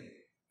brilliant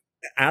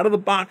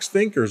out-of-the-box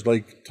thinkers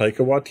like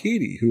Taika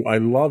Waititi, who I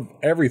love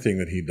everything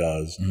that he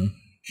does. Mm-hmm.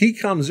 He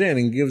comes in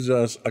and gives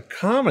us a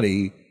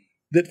comedy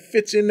that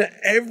fits into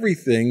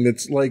everything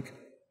that's like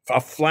a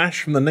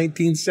flash from the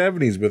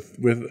 1970s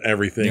with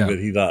everything that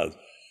he does.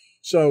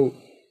 So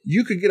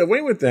you could get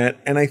away with that,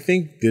 and I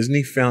think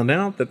Disney found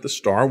out that the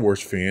Star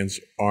Wars fans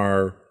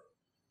are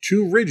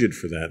too rigid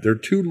for that. They're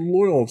too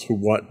loyal to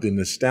what the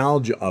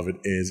nostalgia of it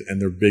is,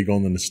 and they're big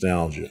on the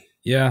nostalgia.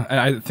 Yeah, and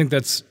I think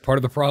that's part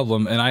of the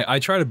problem, and I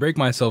try to break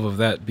myself of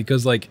that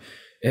because, like,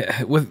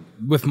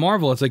 with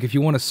Marvel, it's like if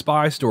you want a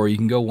spy story, you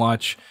can go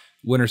watch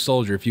Winter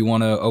Soldier. If you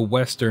want a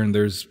Western,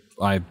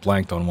 I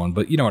blanked on one,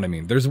 but you know what I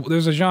mean. There's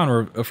a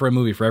genre for a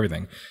movie for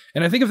everything.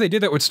 And I think if they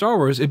did that with Star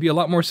Wars, it'd be a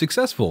lot more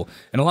successful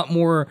and a lot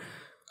more,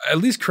 at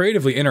least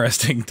creatively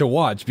interesting to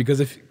watch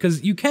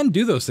because you can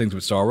do those things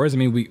with Star Wars. I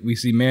mean, we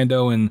see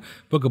Mando and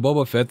Book of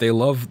Boba Fett. They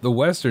love the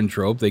Western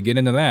trope. They get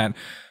into that.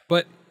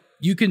 But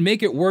you can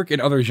make it work in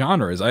other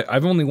genres.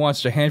 I've only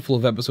watched a handful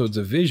of episodes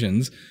of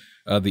Visions,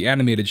 the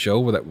animated show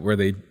where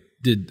they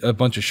did a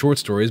bunch of short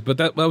stories, but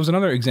that was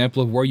another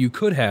example of where you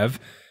could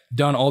have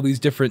done all these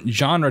different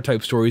genre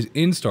type stories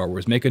in Star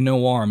Wars. Make a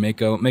noir,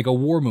 make a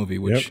war movie,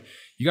 which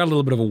you got a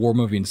little bit of a war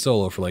movie in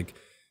Solo for like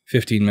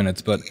 15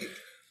 minutes. But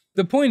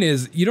the point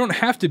is, you don't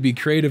have to be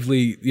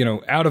creatively,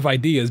 out of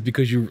ideas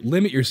because you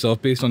limit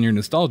yourself based on your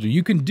nostalgia.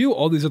 You can do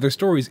all these other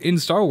stories in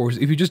Star Wars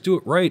if you just do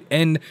it right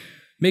and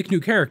make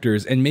new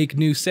characters and make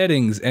new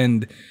settings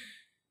and,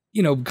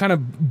 kind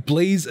of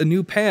blaze a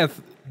new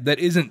path that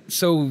isn't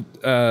so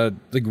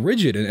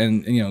rigid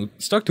and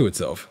stuck to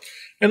itself.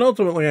 And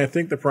ultimately, I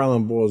think the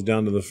problem boils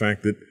down to the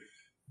fact that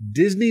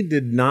Disney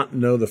did not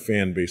know the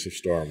fan base of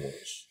Star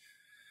Wars.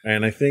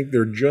 And I think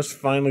they're just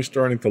finally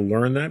starting to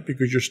learn that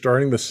because you're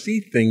starting to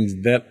see things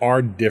that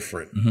are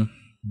different. Mm-hmm.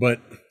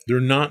 But they're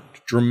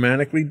not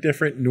dramatically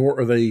different, nor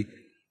are they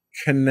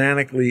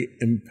canonically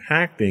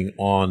impacting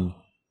on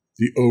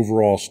the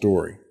overall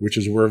story, which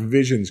is where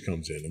Visions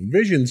comes in. And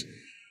Visions,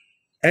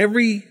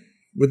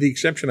 with the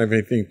exception of,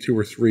 I think, 2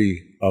 or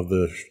 3 of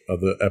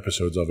the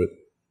episodes of it,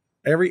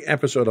 every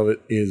episode of it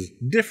is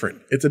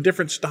different. It's a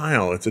different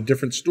style. It's a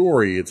different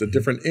story. It's a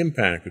different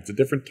impact. It's a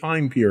different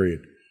time period.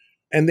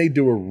 And they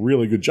do a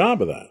really good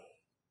job of that.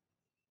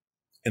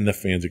 And the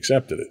fans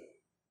accepted it.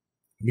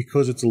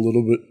 Because it's a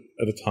little bit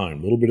at a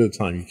time.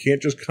 You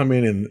can't just come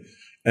in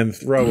and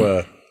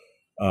throw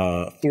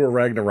a Thor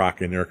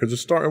Ragnarok in there because the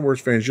Star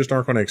Wars fans just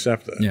aren't going to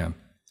accept that. Yeah.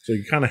 So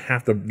you kind of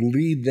have to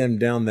lead them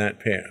down that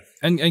path.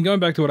 And going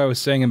back to what I was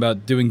saying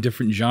about doing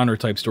different genre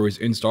type stories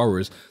in Star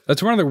Wars,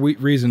 that's one of the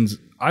reasons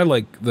I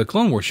like the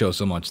Clone Wars show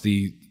so much,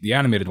 the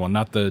animated one,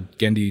 not the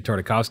Genndy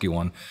Tartakovsky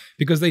one,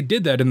 because they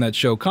did that in that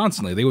show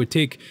constantly. They would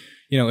take,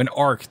 an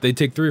arc, they'd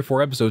take 3 or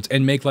 4 episodes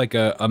and make like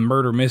a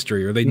murder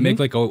mystery, or they'd make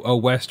like a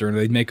Western, or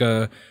they'd make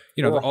a,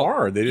 or a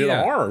horror. They did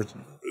a horror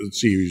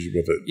series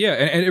with it. Yeah,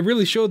 and it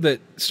really showed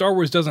that Star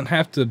Wars doesn't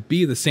have to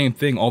be the same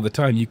thing all the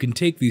time. You can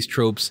take these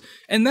tropes,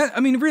 and that,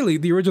 really,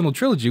 the original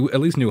trilogy,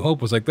 at least New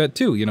Hope, was like that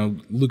too.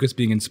 Lucas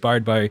being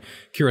inspired by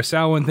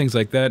Kurosawa and things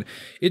like that.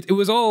 It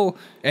was all,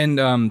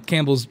 and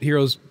Campbell's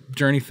hero's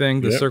journey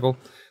thing, the circle.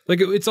 Like,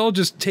 it's all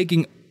just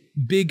taking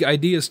big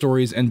idea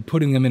stories and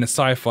putting them in a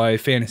sci-fi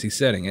fantasy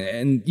setting.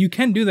 And you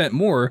can do that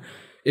more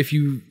if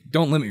you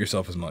don't limit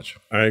yourself as much.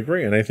 I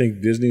agree. And I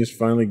think Disney is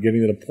finally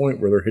getting to the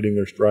point where they're hitting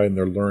their stride and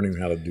they're learning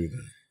how to do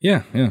that.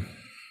 Yeah.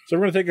 So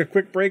we're going to take a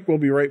quick break. We'll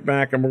be right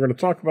back. And we're going to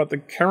talk about the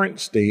current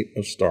state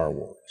of Star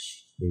Wars.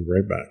 We'll be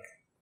right back.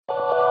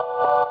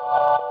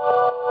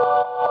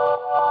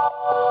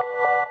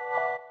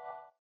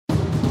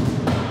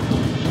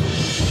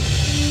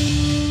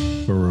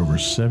 For over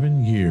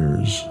 7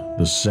 years,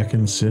 the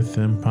Second Sith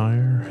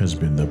Empire has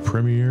been the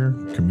premier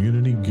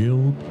community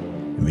guild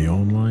in the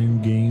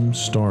online game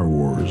Star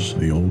Wars: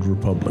 The Old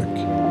Republic.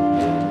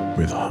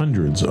 With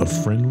hundreds of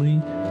friendly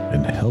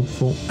and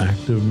helpful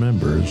active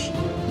members,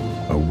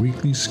 a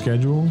weekly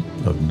schedule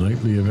of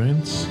nightly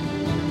events,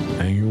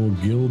 annual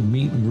guild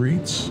meet and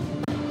greets,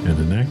 and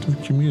an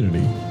active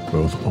community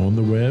both on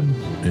the web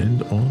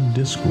and on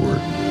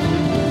Discord.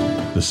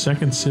 The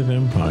Second Sith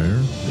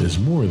Empire is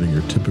more than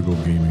your typical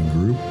gaming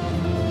group.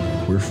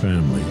 We're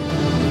family.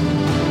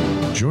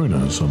 Join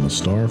us on the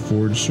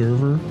Starforge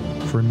server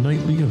for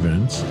nightly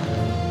events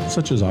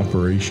such as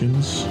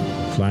operations,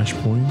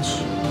 flashpoints,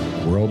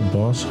 world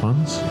boss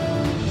hunts,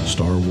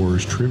 Star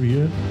Wars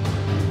trivia,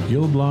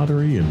 guild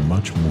lottery, and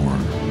much more.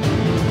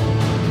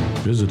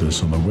 Visit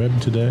us on the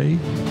web today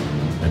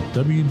at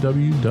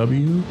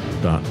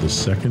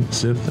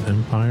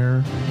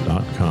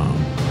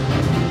www.thesecondsithempire.com.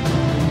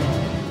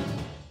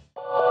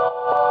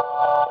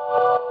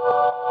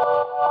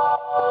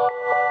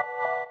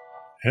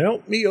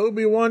 Help me,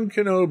 Obi-Wan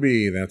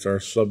Kenobi. That's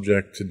our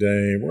subject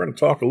today. We're going to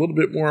talk a little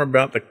bit more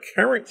about the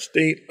current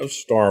state of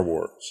Star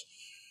Wars.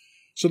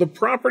 So the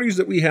properties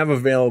that we have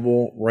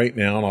available right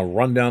now, and I'll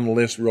run down the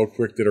list real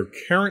quick that are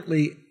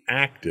currently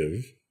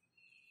active.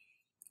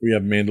 We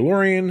have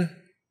Mandalorian,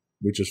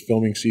 which is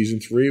filming Season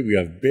 3. We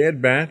have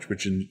Bad Batch,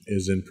 which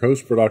is in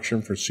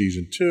post-production for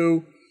Season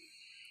 2.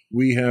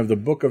 We have the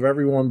Book of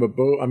Everyone But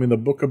the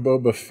Book of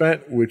Boba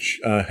Fett, which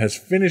has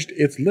finished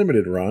its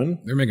limited run.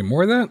 They're making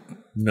more of that?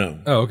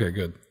 No. Oh, okay,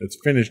 good. It's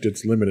finished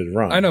its limited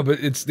run. I know, but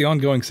it's the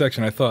ongoing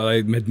section. I thought I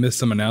had missed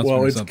some announcement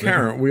Well, or it's something.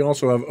 current. We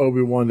also have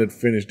Obi-Wan that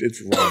finished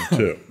its run,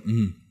 too.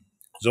 Mm-hmm.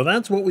 So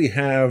that's what we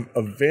have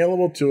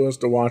available to us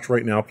to watch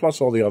right now, plus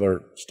all the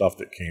other stuff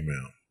that came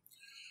out.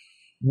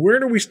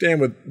 Where do we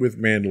stand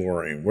with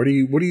Mandalorian? What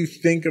do you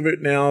think of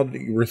it now?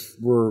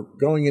 We're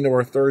going into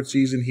our third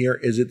season here.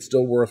 Is it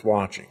still worth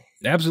watching?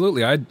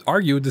 Absolutely. I'd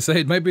argue to say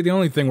it might be the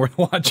only thing worth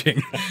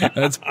watching.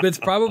 It's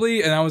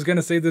probably, and I was going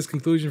to save this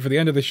conclusion for the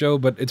end of the show,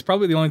 but it's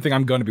probably the only thing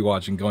I'm going to be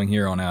watching going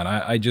here on out.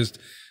 I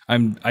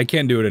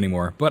can't do it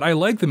anymore. But I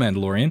like The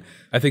Mandalorian.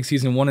 I think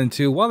season 1 and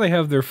 2, while they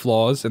have their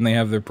flaws and they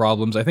have their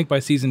problems, I think by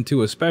season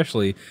 2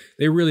 especially,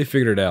 they really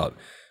figured it out.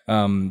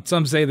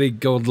 Some say they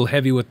go a little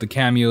heavy with the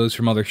cameos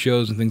from other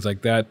shows and things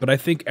like that, but I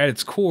think at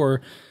its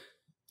core,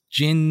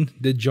 Din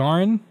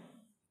Djarin,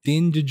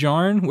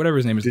 whatever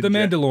his name is, the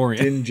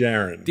Mandalorian.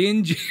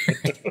 Din Djarin.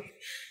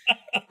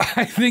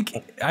 I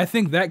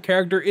think that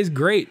character is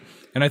great,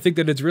 and I think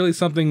that it's really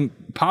something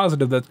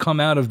positive that's come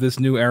out of this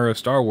new era of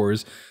Star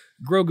Wars.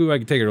 Grogu, I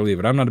can take it or leave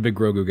it. I'm not a big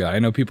Grogu guy. I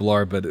know people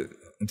are, but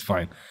it's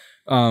fine.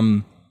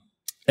 And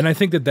I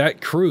think that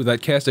crew,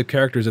 that cast of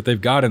characters that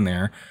they've got in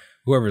there,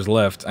 whoever's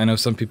left, I know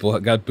some people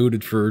got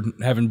booted for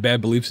having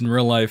bad beliefs in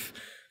real life,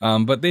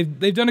 but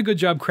they've done a good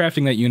job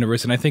crafting that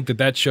universe, and I think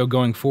that show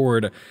going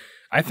forward,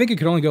 I think it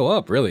could only go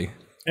up, really.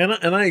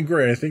 And I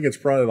agree. I think it's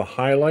probably the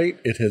highlight.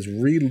 It has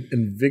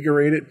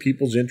reinvigorated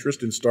people's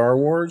interest in Star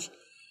Wars.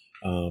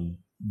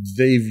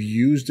 They've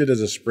used it as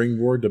a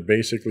springboard to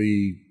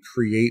basically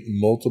create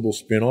multiple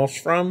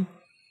spin-offs from.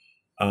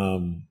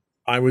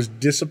 I was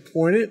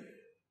disappointed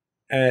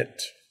at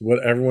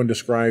what everyone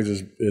describes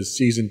as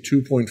season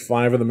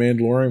 2.5 of The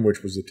Mandalorian,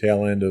 which was the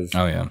tail end of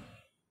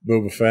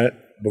Boba Fett,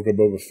 Book of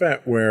Boba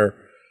Fett, where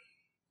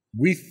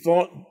we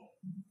thought,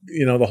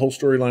 the whole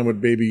storyline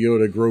with Baby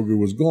Yoda, Grogu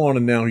was gone,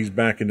 and now he's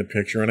back in the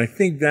picture. And I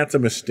think that's a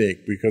mistake,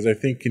 because I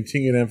think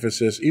continued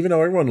emphasis, even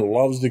though everyone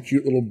loves the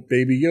cute little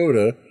Baby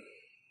Yoda,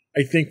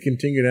 I think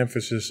continued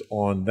emphasis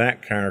on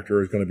that character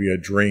is going to be a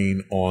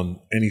drain on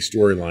any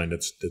storyline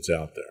that's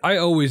out there. I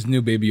always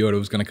knew Baby Yoda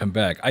was going to come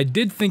back. I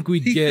did think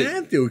we'd get... He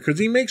had to, because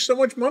he makes so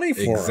much money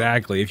for him.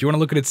 Exactly. If you want to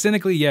look at it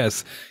cynically,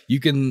 yes.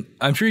 You can.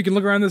 I'm sure you can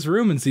look around this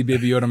room and see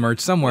Baby Yoda merch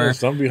somewhere. There's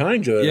some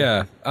behind you.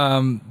 Yeah.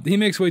 He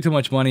makes way too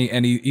much money,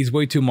 and he's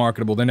way too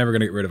marketable. They're never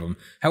going to get rid of him.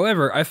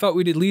 However, I thought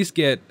we'd at least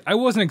get... I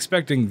wasn't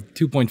expecting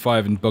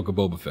 2.5 in Book of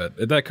Boba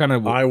Fett. That kind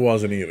of... I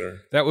wasn't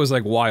either. That was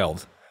like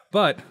wild.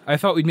 But I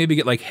thought we'd maybe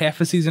get like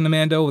half a season of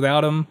Mando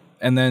without him,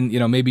 and then,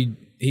 maybe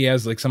he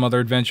has like some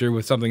other adventure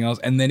with something else,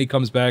 and then he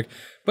comes back.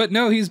 But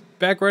no, he's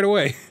back right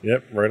away.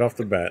 Yep, right off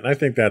the bat. And I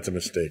think that's a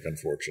mistake,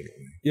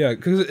 unfortunately. Yeah,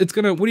 because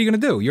what are you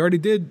going to do? You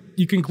already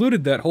you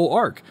concluded that whole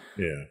arc.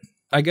 Yeah.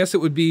 I guess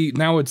it would be,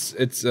 now it's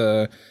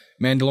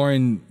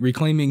Mandalorian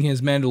reclaiming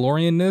his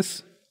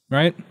Mandalorianness,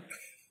 right?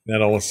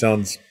 That almost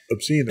sounds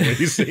obscene the way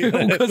you say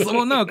that.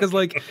 Because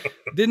like,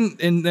 didn't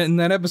in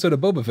that episode of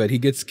Boba Fett, he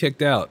gets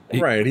kicked out.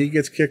 He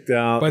gets kicked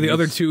out by the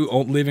other two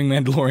living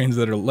Mandalorians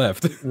that are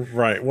left.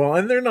 Right. Well,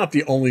 and they're not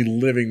the only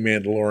living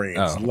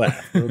Mandalorians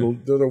left. They're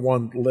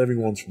the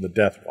living ones from the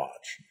Death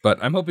Watch.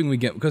 But I'm hoping we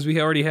get, because we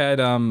already had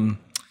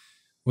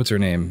what's her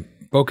name,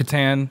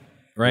 Bo-Katan,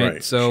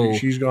 right? So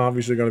she's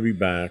obviously going to be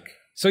back.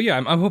 So yeah,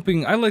 I'm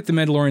hoping. I like the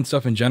Mandalorian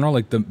stuff in general,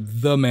 like the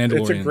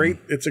Mandalorian.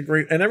 It's a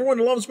great, and everyone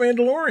loves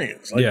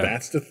Mandalorians. Like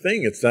that's the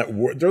thing. It's that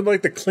they're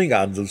like the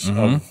Klingons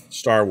of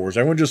Star Wars.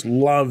 Everyone just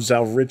loves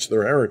how rich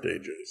their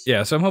heritage is.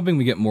 Yeah, so I'm hoping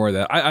we get more of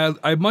that.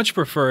 I much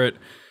prefer it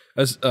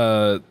as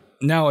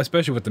now,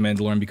 especially with the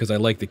Mandalorian, because I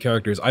like the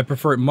characters. I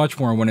prefer it much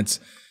more when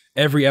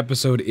every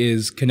episode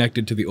is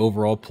connected to the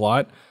overall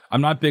plot.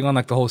 I'm not big on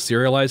like the whole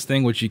serialized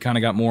thing, which you kind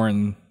of got more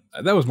in.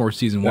 That was more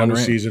season 1, right? That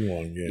was season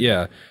 1, yeah.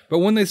 Yeah. But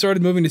when they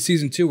started moving to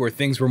season 2, where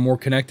things were more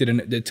connected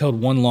and it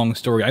told one long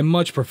story, I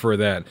much prefer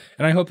that.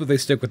 And I hope that they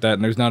stick with that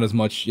and there's not as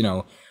much,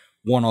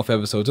 one-off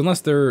episodes,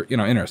 unless they're,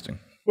 interesting.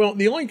 Well,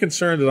 the only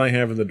concern that I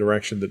have in the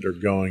direction that they're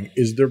going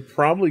is they're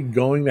probably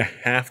going to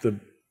have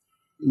to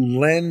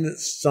lend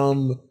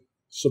some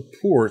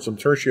support, some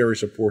tertiary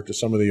support to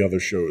some of the other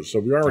shows. So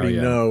we already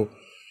know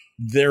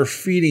they're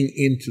feeding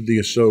into the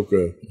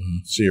Ahsoka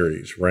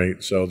series,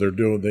 right? So they're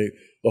doing...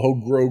 The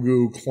whole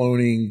Grogu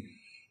cloning,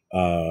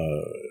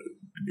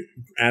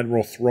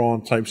 Admiral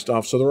Thrawn type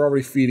stuff. So they're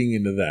already feeding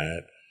into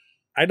that.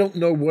 I don't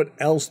know what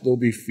else they'll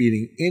be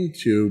feeding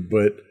into,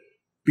 but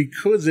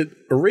because it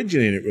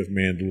originated with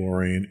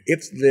Mandalorian,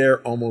 it's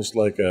there almost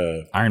like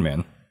a Iron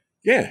Man.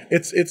 Yeah,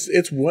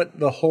 it's what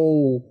the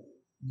whole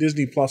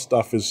Disney Plus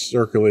stuff is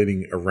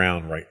circulating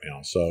around right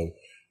now. So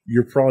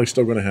you're probably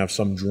still going to have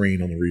some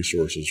drain on the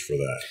resources for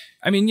that.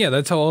 I mean, yeah,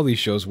 that's how all these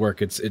shows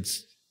work. It's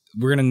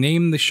we're going to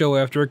name the show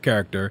after a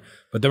character,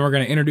 but then we're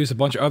going to introduce a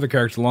bunch of other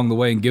characters along the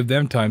way and give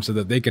them time so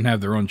that they can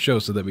have their own show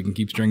so that we can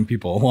keep stringing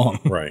people along.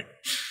 Right.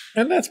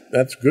 And that's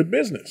good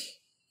business.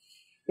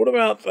 What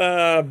about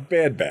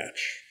Bad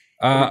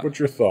Batch? What's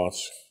your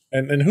thoughts?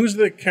 And who's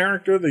the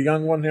character, the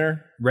young one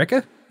there?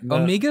 Wrecker?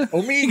 Omega?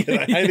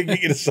 Omega. I had to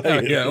get you to say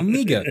it. Yeah,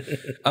 Omega.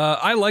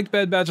 I liked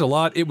Bad Batch a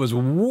lot. It was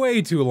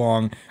way too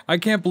long. I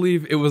can't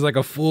believe it was like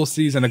a full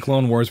season of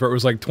Clone Wars where it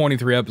was like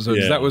 23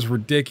 episodes. Yeah. That was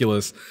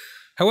ridiculous.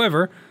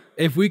 However,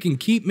 if we can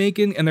keep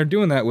making, and they're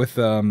doing that with...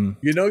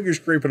 you're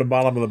scraping the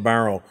bottom of the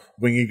barrel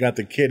when you got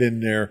the kid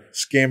in there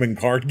scamming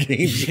card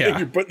games. Yeah.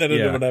 You're putting that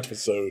into an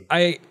episode.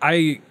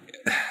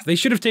 They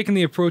should have taken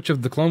the approach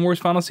of the Clone Wars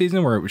final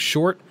season where it was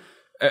short.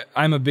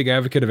 I'm a big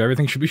advocate of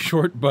everything should be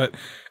short, but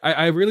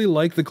I really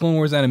like the Clone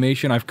Wars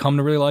animation. I've come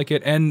to really like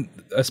it, and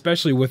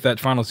especially with that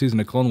final season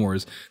of Clone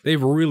Wars,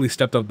 they've really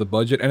stepped up the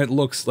budget, and it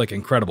looks like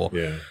incredible.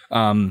 Yeah.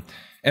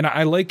 And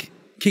I like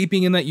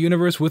keeping in that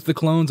universe with the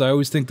clones. I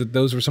always think that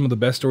those were some of the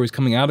best stories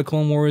coming out of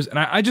Clone Wars, and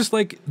I just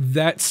like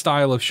that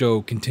style of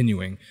show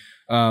continuing.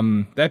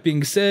 That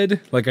being said,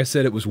 like I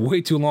said, it was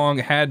way too long.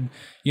 It had,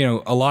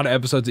 a lot of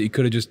episodes that you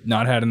could have just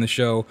not had in the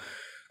show.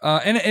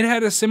 And it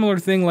had a similar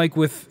thing like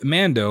with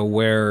Mando,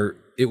 where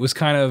it was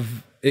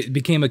it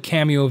became a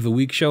cameo of the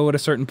week show at a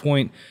certain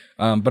point.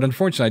 But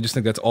unfortunately, I just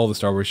think that's all the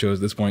Star Wars shows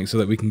at this point, so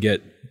that we can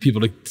get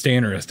people to stay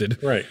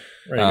interested. Right.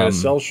 You gotta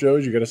sell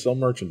shows, you gotta sell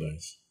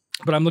merchandise.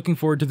 But I'm looking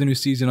forward to the new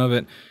season of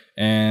it.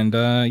 And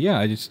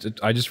I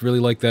just really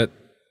like that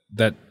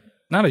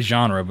not a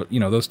genre, but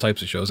those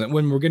types of shows. And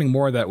when we're getting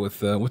more of that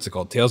with what's it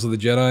called? Tales of the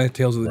Jedi,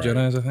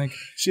 Jedis, I think.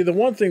 See, the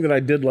one thing that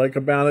I did like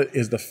about it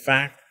is the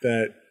fact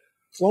that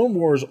Clone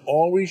Wars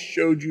always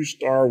showed you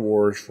Star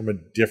Wars from a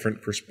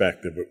different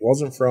perspective. It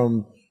wasn't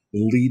from the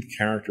lead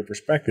character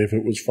perspective.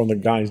 It was from the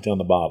guys down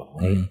the bottom,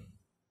 right? Mm-hmm.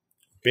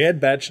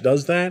 Bad Batch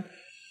does that,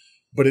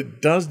 but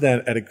it does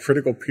that at a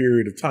critical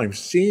period of time.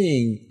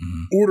 Seeing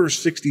Order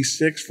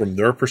 66 from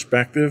their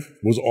perspective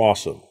was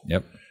awesome.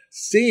 Yep.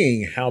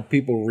 Seeing how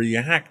people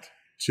react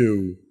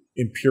to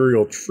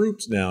Imperial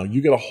troops now, you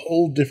get a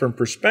whole different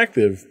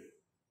perspective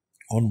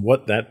on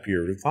what that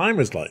period of time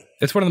is like.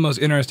 It's one of the most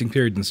interesting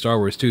periods in Star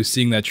Wars, too,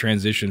 seeing that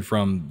transition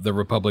from the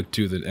Republic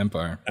to the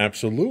Empire.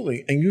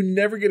 Absolutely. And you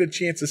never get a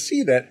chance to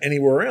see that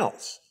anywhere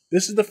else.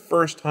 This is the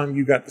first time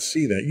you got to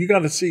see that. You got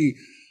to see,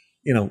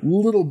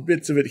 little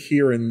bits of it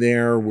here and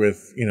there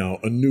with,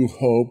 A New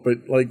Hope,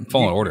 but like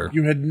Fallen Order.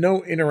 You had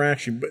no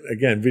interaction. But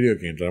again, video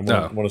games. I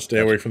want to stay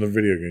away from the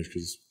video games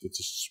because it's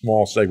a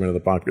small segment of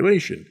the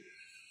population.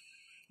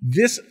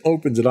 This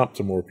opens it up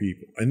to more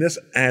people, and this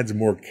adds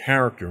more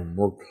character,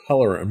 more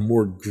color, and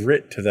more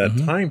grit to that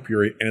time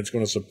period, and it's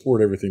going to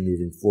support everything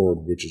moving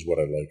forward, which is what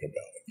I like about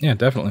it. Yeah,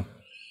 definitely.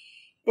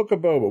 Book of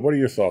Boba, what are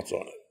your thoughts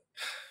on it?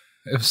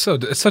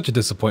 It's such a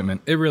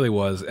disappointment. It really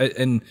was.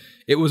 And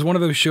it was one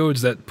of those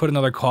shows that put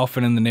another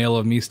coffin in the nail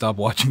of me stop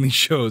watching these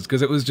shows,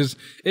 because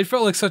it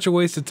felt like such a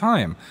waste of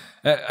time.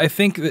 I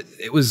think that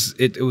it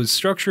was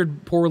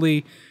structured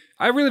poorly.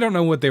 I really don't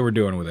know what they were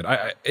doing with it.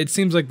 It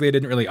seems like they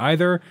didn't really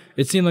either.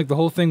 It seemed like the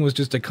whole thing was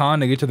just a con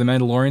to get to the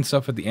Mandalorian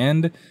stuff at the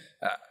end.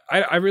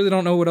 I really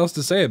don't know what else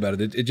to say about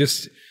it. It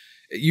just,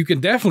 you can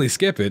definitely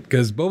skip it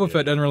because Boba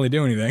Fett doesn't really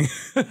do anything.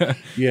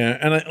 Yeah,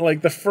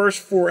 and the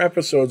first 4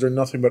 episodes are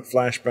nothing but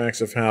flashbacks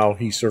of how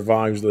he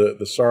survives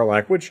the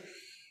Sarlacc, which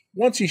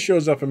once he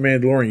shows up in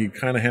Mandalorian, you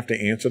kind of have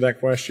to answer that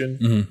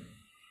question.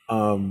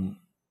 Mm-hmm.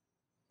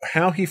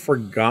 How he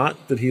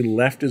forgot that he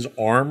left his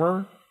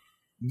armor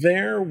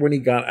there when he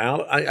got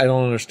out, I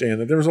don't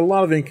understand that. There was a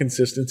lot of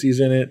inconsistencies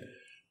in it,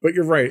 but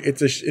you're right.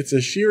 It's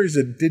a series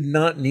that did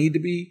not need to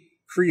be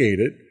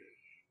created.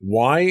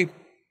 Why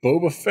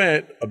Boba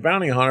Fett, a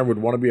bounty hunter, would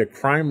want to be a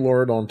crime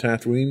lord on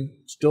Tatooine,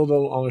 still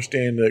don't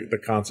understand the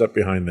concept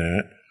behind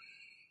that.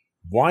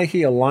 Why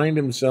he aligned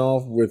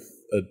himself with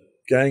a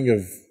gang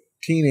of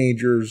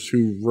teenagers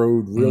who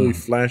rode really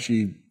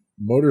flashy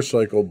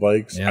motorcycle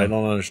bikes, I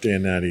don't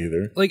understand that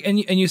either.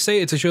 And you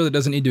say it's a show that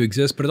doesn't need to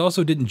exist, but it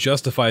also didn't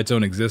justify its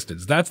own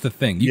existence. That's the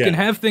thing. You can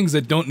have things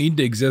that don't need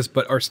to exist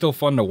but are still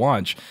fun to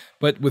watch.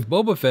 But with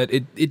Boba Fett,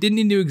 it didn't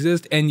need to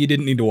exist, and you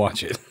didn't need to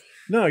watch it.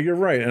 No, you're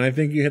right, and I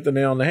think you hit the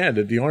nail on the head.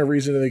 That the only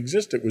reason it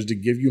existed was to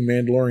give you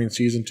Mandalorian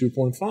Season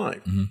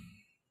 2.5,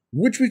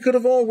 which we could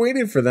have all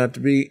waited for that to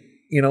be,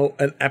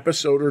 an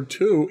episode or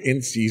 2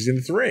 in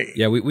Season 3.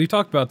 Yeah, we've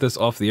talked about this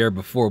off the air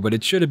before, but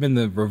it should have been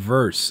the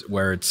reverse,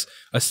 where it's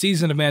a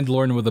season of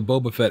Mandalorian with a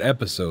Boba Fett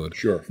episode.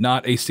 Sure.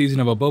 Not a season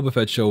of a Boba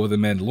Fett show with a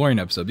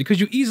Mandalorian episode. Because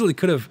you easily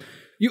could have...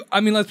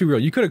 let's be real.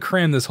 You could have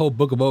crammed this whole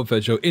Book of Boba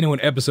Fett show into an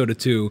episode or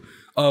 2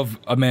 of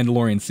a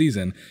Mandalorian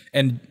season.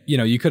 And,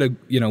 you could have,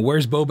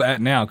 where's Boba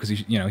at now? Because,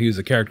 he was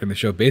a character in the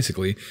show,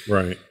 basically.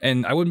 Right.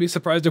 And I wouldn't be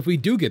surprised if we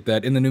do get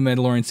that in the new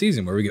Mandalorian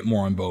season, where we get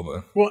more on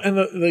Boba. Well, and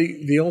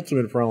the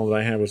ultimate problem that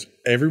I had was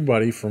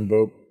everybody from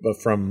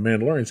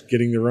Mandalorians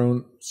getting their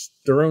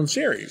own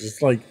series.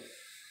 It's like,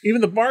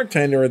 even the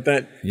bartender at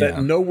that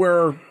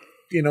nowhere...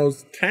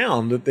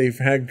 town that they've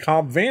had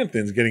Cobb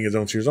Vanth's getting his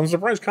own series. I'm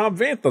surprised Cobb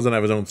Vanth doesn't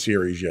have his own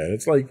series yet.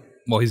 It's like,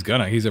 well, he's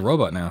a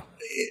robot now.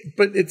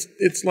 But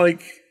it's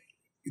like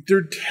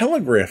they're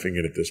telegraphing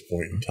it at this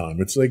point in time.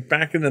 It's like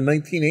back in the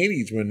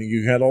 1980s when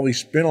you had all these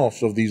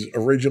spin-offs of these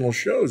original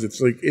shows.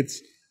 It's like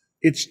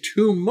it's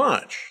too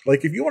much.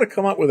 Like, if you want to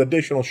come up with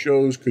additional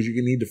shows because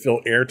you need to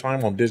fill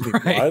airtime on Disney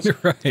Plus,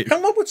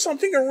 come up with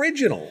something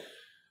original.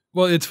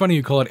 Well, it's funny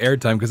you call it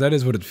airtime because that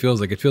is what it feels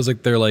like. It feels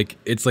like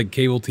it's like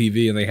cable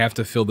TV and they have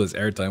to fill this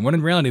airtime. When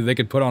in reality, they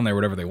could put on there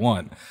whatever they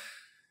want.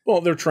 Well,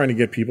 they're trying to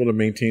get people to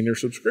maintain their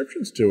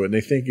subscriptions to it. And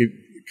they think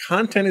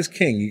content is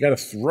king. You got to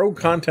throw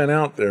content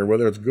out there,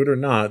 whether it's good or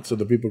not, so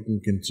that people can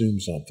consume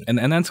something.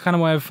 And that's kind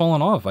of why I've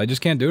fallen off. I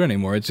just can't do it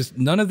anymore. It's just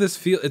none of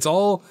this it's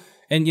all,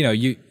 and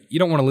you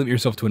don't want to limit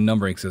yourself to a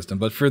numbering system,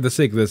 but for the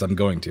sake of this, I'm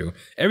going to.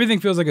 Everything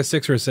feels like a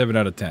 6 or a 7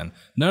 out of 10.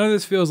 None of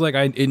this feels like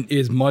it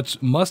is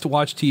much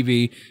must-watch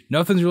TV.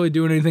 Nothing's really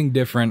doing anything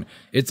different.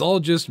 It's all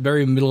just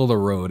very middle of the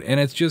road, and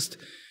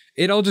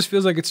it all just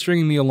feels like it's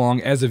stringing me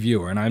along as a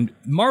viewer. And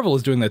Marvel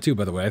is doing that too,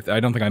 by the way.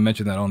 I don't think I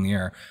mentioned that on the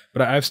air,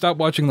 but I've stopped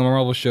watching the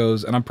Marvel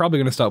shows, and I'm probably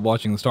going to stop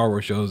watching the Star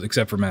Wars shows,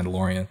 except for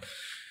Mandalorian.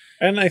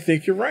 And I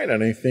think you're right.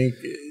 And I think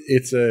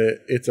it's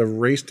a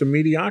race to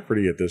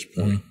mediocrity at this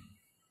point. Mm-hmm.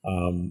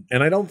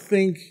 And I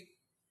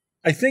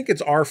think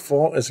it's our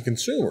fault as a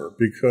consumer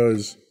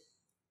because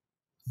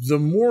the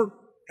more,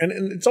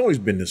 and it's always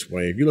been this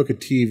way. If you look at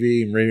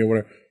TV and radio,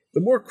 whatever,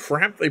 the more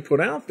crap they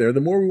put out there,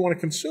 the more we want to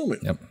consume it.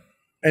 Yep.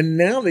 And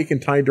now they can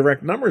tie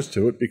direct numbers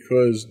to it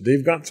because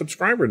they've got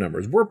subscriber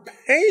numbers. We're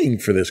paying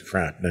for this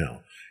crap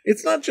now.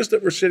 It's not just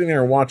that we're sitting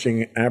there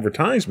watching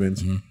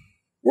advertisements. Mm-hmm.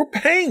 We're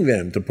paying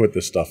them to put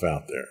this stuff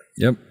out there.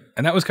 Yep.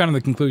 And that was kind of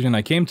the conclusion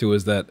I came to,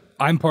 is that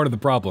I'm part of the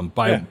problem.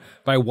 By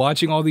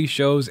watching all these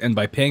shows and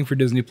by paying for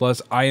Disney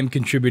Plus, I am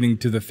contributing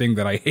to the thing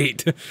that I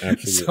hate.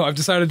 Absolutely. So I've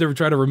decided to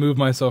try to remove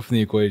myself from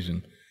the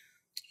equation.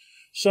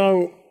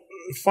 So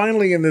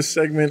finally in this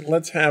segment,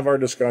 let's have our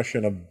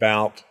discussion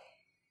about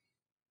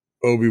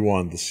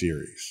Obi-Wan, the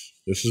series.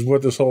 This is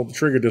what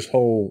triggered this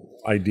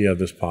whole idea of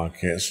this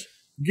podcast.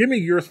 Give me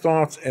your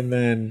thoughts, and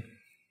then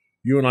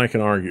you and I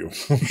can argue.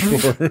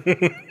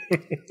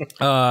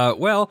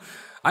 Well,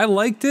 I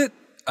liked it.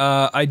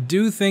 I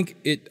don't think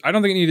it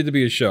needed to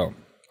be a show.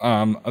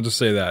 I'll just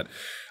say that.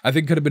 I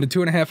think it could have been a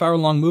 2.5 hour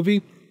long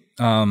movie.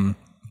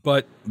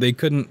 But they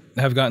couldn't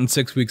have gotten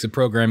 6 weeks of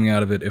programming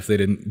out of it if they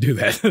didn't do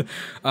that.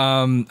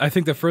 I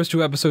think the first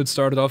 2 episodes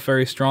started off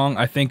very strong.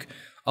 I think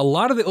a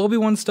lot of the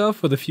Obi-Wan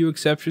stuff, with a few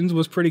exceptions,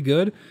 was pretty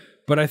good.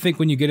 But I think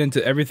when you get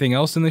into everything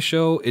else in the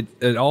show,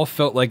 it all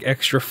felt like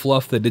extra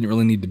fluff that didn't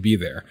really need to be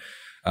there.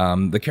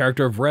 The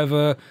character of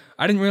Reva,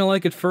 I didn't really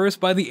like at first.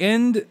 By the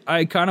end,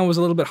 I kind of was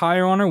a little bit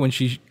higher on her when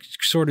she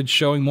started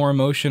showing more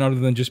emotion other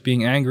than just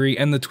being angry.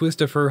 And the twist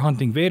of her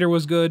hunting Vader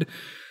was good.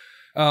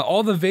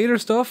 All the Vader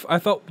stuff, I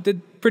thought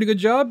did a pretty good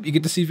job. You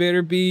get to see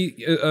Vader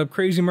be a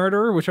crazy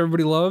murderer, which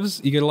everybody loves.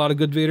 You get a lot of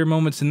good Vader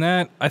moments in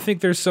that. I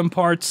think there's some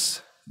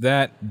parts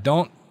that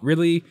don't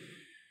really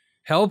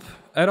help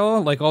at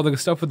all, like all the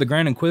stuff with the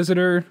Grand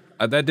Inquisitor.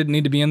 That didn't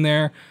need to be in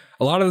there.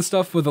 A lot of the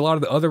stuff with a lot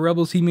of the other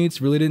rebels he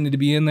meets really didn't need to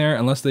be in there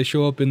unless they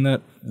show up in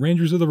that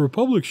Rangers of the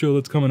Republic show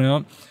that's coming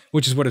out,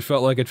 which is what it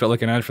felt like. It felt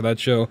like an ad for that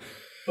show.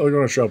 Oh, they're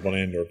going to show up on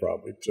Andor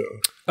probably, too.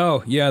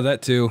 Oh, yeah,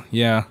 that too.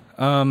 Yeah.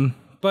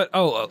 But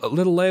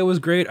Little Leia was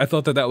great. I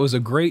thought that was a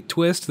great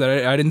twist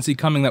that I didn't see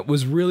coming. That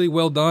was really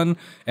well done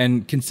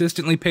and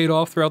consistently paid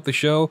off throughout the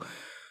show.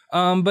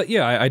 But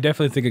yeah, I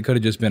definitely think it could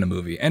have just been a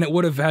movie, and it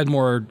would have had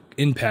more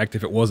impact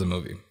if it was a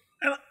movie.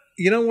 And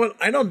you know what?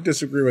 I don't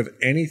disagree with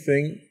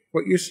anything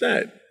what you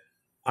said.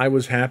 I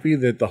was happy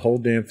that the whole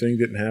damn thing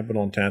didn't happen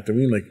on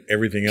Tatooine like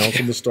everything else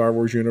in the Star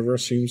Wars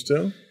universe seems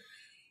to.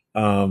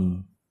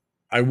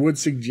 I would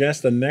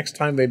suggest the next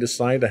time they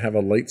decide to have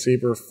a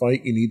lightsaber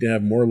fight, you need to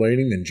have more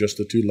lighting than just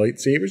the 2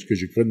 lightsabers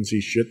because you couldn't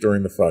see shit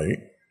during the fight.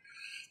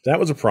 That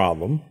was a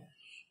problem.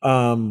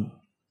 And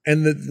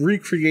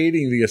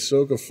recreating the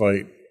Ahsoka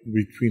fight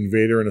between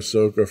Vader and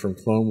Ahsoka from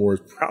Clone Wars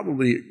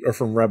or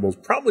from Rebels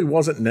probably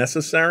wasn't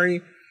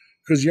necessary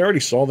because you already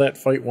saw that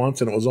fight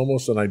once and it was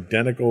almost an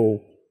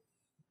identical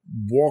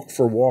walk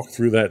for walk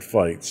through that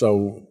fight.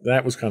 So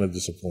that was kind of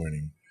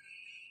disappointing.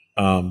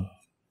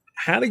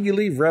 How did you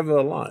leave Reva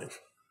alive?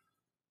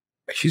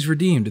 She's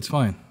redeemed. It's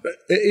fine.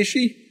 Is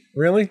she?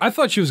 Really? I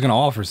thought she was going to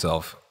off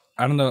herself.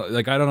 I don't know.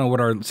 I don't know what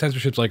our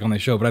censorship's like on the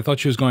show, but I thought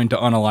she was going to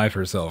unalive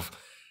herself.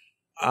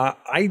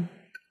 I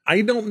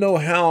don't know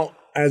how,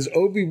 as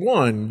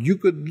Obi-Wan, you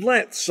could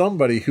let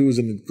somebody who's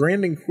a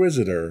Grand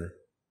Inquisitor,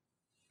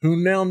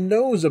 who now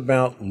knows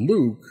about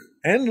Luke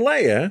and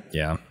Leia,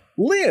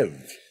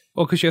 live.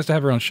 Well, because she has to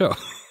have her own show.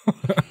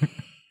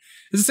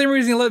 It's the same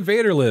reason he let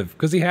Vader live,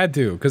 because he had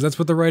to, because that's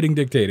what the writing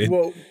dictated.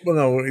 Well,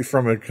 no,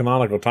 from a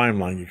canonical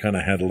timeline, you kind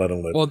of had to let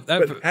him live. Well,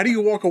 but how do you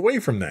walk away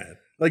from that?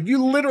 Like,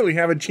 you literally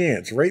have a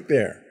chance right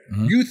there.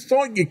 Mm-hmm. You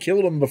thought you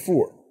killed him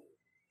before,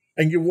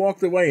 and you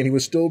walked away, and he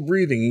was still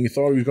breathing, and you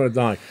thought he was going to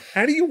die.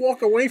 How do you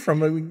walk away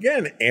from him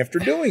again after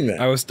doing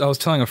that? I was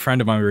telling a friend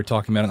of mine, we were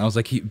talking about it, and I was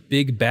like,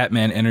 big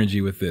Batman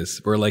energy with this,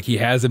 where like he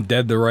has him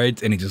dead to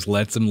rights, and he just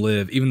lets him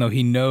live, even though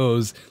he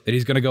knows that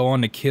he's going to go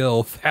on to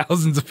kill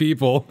thousands of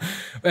people.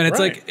 And it's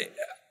like,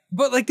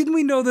 but like, didn't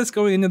we know this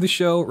going into the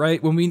show,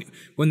 right?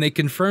 When they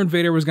confirmed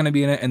Vader was going to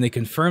be in it, and they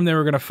confirmed they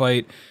were going to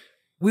fight,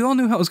 we all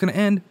knew how it was going to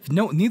end.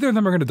 No, neither of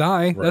them are going to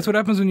die. Right. That's what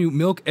happens when you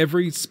milk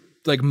every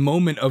like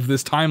moment of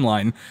this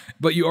timeline,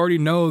 but you already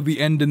know the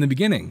end in the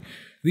beginning.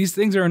 These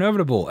things are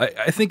inevitable.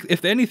 I think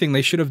if anything,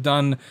 they should have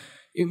done,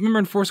 You remember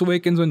in Force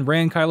Awakens when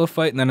Rey and Kylo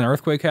fight and then an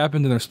earthquake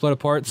happened and they're split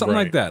apart? Something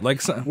like that.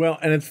 Well,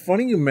 and it's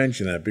funny you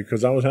mention that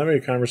because I was having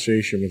a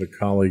conversation with a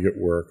colleague at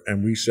work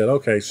and we said,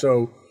 okay,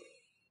 so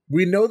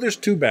we know there's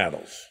 2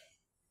 battles.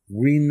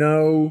 We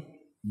know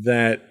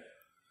that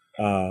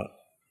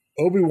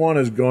Obi-Wan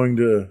is going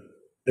to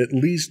at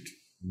least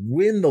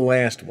win the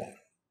last one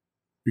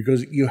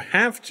because you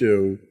have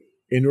to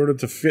in order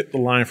to fit the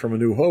line from A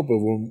New Hope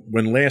of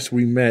when last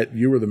we met,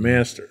 you were the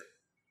master.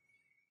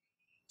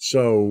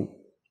 So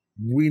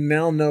we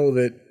now know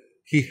that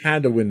he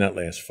had to win that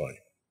last fight.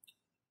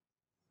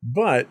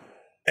 But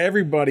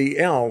everybody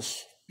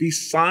else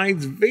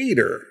besides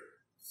Vader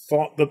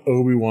thought that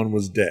Obi-Wan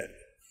was dead.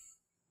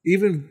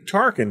 Even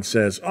Tarkin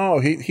says, oh,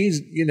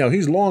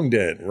 he's long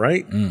dead,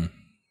 right?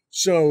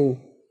 So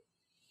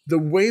the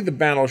way the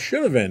battle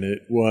should have ended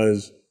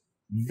was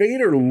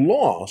Vader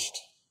lost,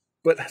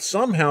 but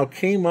somehow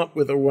came up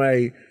with a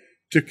way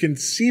to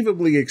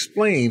conceivably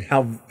explain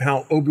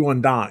how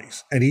Obi-Wan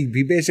dies. And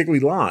he basically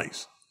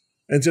lies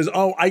and says,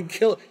 oh,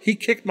 he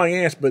kicked my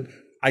ass, but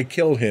I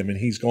killed him and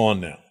he's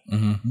gone now.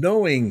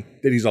 Knowing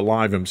that he's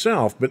alive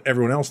himself, but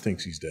everyone else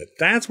thinks he's dead.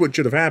 That's what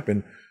should have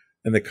happened.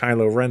 And the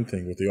Kylo Ren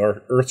thing with the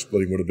earth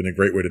splitting would have been a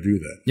great way to do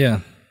that.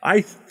 Yeah.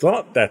 I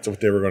thought that's what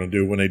they were going to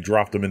do when they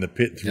dropped him in the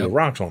pit and threw the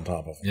rocks on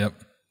top of him.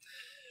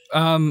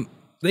 Yep.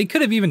 They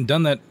could have even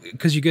done that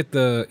because you get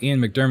the Ian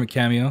McDermott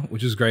cameo,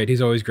 which is great.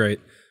 He's always great.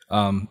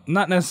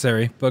 Not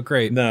necessary, but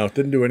great. No, it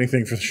didn't do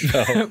anything for the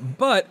show.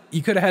 But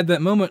you could have had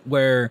that moment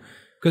where,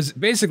 because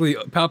basically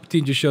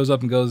Palpatine just shows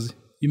up and goes,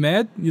 you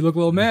mad? You look a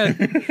little mad.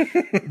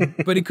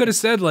 But he could have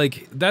said,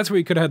 like, that's where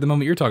he could have had the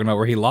moment you're talking about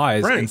where he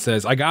lies and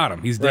says, I got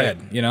him. He's dead,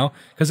 you know?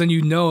 Because then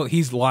you know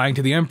he's lying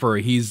to the Emperor.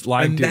 He's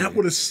lying to... And that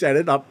would have set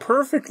it up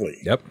perfectly.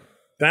 Yep.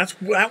 That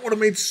would have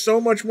made so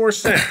much more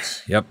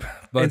sense. Yep.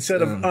 But,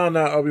 instead of, oh,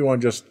 no,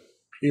 Obi-Wan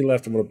he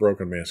left him with a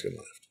broken mask and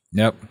left.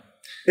 Yep.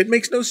 It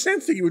makes no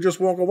sense that you would just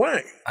walk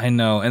away. I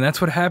know. And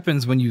that's what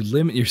happens when you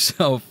limit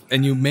yourself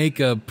and you make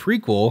a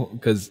prequel,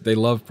 because they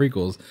love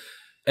prequels.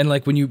 And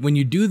like when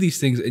you do these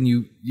things and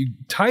you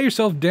tie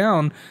yourself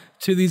down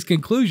to these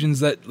conclusions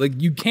that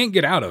like you can't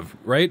get out of,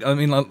 right? I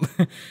mean, like,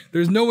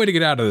 there's no way to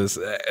get out of this.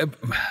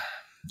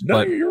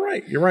 No, you're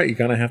right. You're right. You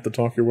kind of have to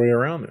talk your way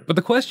around it. But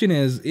the question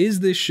is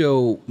this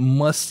show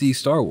must-see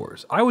Star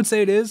Wars? I would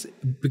say it is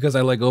because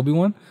I like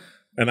Obi-Wan.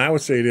 And I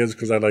would say it is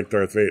because I like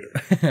Darth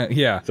Vader.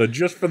 Yeah. So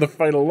just for the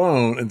fight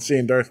alone and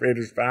seeing Darth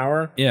Vader's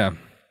power, yeah,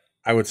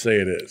 I would say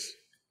it is.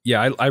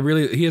 Yeah, I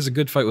really, he has a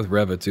good fight with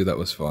Reva too. That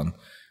was fun.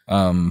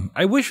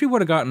 I wish we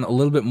would have gotten a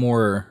little bit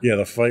more. Yeah,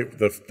 the fight,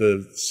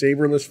 the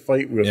saberless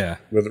fight with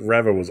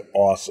Reva was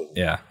awesome.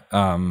 Yeah,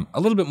 a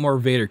little bit more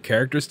Vader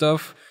character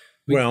stuff.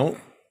 Well,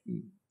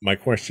 my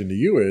question to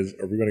you is: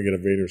 are we going to get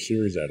a Vader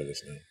series out of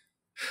this now?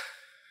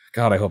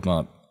 God, I hope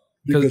not.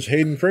 Because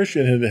Hayden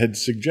Christian had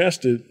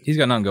suggested he's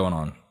got nothing going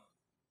on.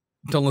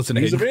 Don't listen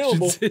to Hayden. He's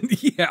available.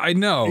 Yeah, I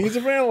know he's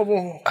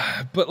available.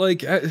 But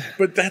like,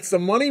 but that's the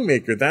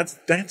moneymaker. That's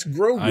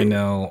Grogu. I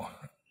know.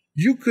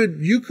 You could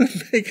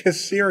make a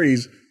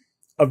series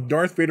of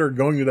Darth Vader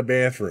going to the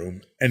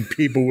bathroom and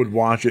people would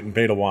watch it and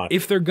pay to watch.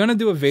 If they're gonna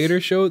do a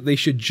Vader show, they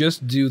should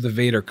just do the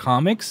Vader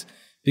comics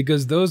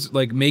because those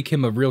like make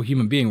him a real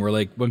human being. Where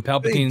like when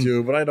Palpatine, they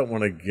do, but I don't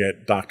want to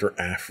get Dr.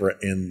 Aphra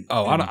in.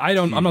 Oh, I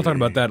don't. I'm not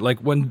talking about that. Like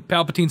when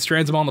Palpatine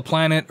strands him on the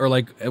planet, or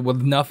like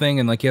with nothing,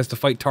 and like he has to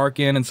fight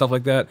Tarkin and stuff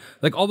like that.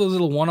 Like all those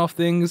little one-off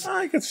things.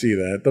 I could see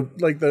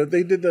that.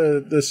 They did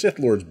the Sith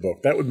Lords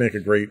book. That would make a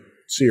great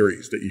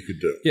series that you could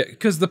do. Yeah,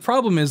 because the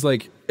problem is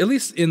like at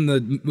least in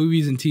the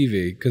movies and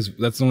TV, because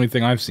that's the only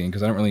thing I've seen.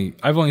 Because I've only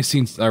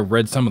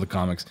read some of the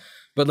comics,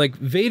 but like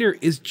Vader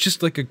is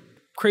just like a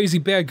crazy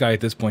bad guy at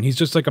this point. He's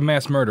just like a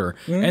mass murderer,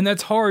 and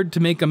that's hard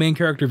to make a main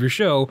character of your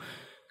show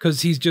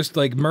because he's just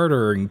like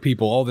murdering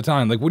people all the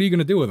time. Like, what are you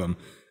gonna do with him?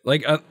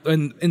 Like,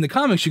 in the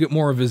comics, you get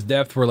more of his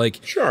depth, where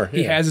like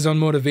he has his own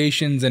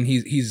motivations and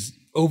he's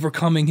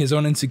overcoming his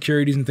own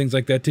insecurities and things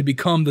like that to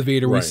become the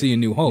Vader we see in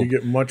New Hope. You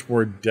get much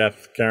more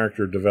depth,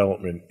 character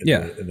development in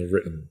the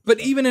written. But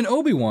even in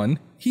Obi-Wan,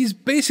 he's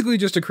basically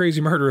just a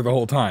crazy murderer the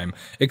whole time,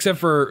 except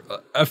for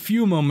a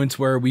few moments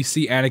where we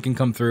see Anakin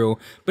come through.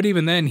 But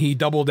even then, he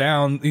doubles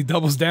down.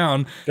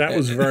 That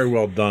was very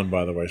well done,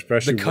 by the way,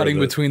 especially the cutting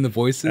between the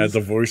voices. As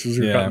the voices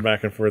were cutting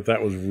back and forth,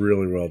 that was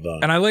really well done.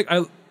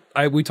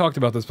 And we talked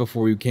about this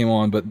before we came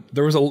on, but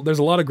there's a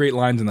lot of great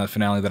lines in that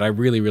finale that I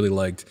really, really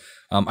liked.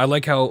 I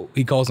like how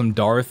he calls him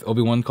Darth.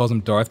 Obi-Wan calls him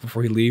Darth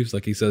before he leaves.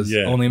 Like he says,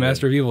 only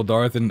Master of Evil,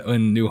 Darth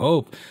in New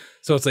Hope.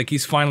 So it's like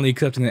he's finally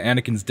accepting that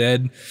Anakin's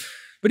dead.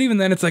 But even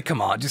then, it's like,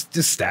 come on, just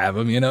stab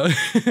him, you know?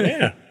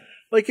 Yeah.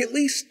 Like, at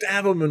least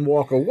stab him and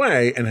walk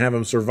away and have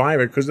him survive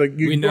it. Because like,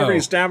 you already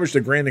established the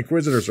Grand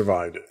Inquisitor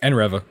survived it. And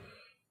Reva.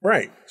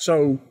 Right.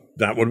 So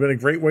that would have been a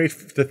great way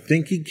to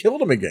think he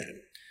killed him again.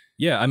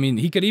 Yeah, I mean,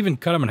 he could even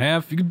cut him in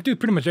half. You could do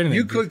pretty much anything.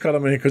 You could cut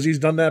him in half because he's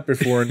done that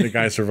before and the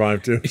guy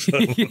survived too. So.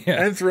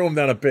 And threw him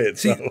down a pit.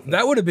 See,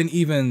 that would have been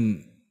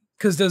even...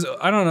 Because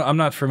I don't know, I'm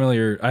not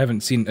familiar. I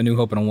haven't seen A New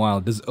Hope in a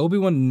while. Does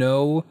Obi-Wan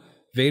know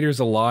Vader's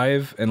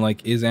alive and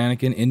like is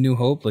Anakin in New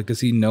Hope? Like,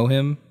 does he know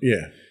him?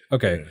 Yeah.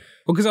 Okay. Yeah.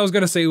 Well, because I was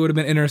gonna say it would have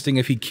been interesting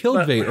if he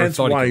killed Vader. That's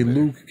why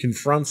Luke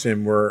confronts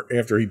him, where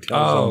after he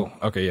tells him,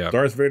 okay, yeah,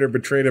 Darth Vader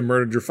betrayed and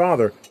murdered your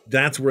father.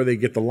 That's where they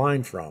get the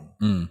line from.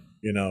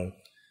 You know,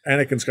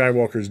 Anakin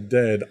Skywalker's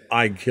dead.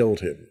 I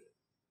killed him.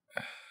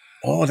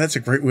 Oh, that's a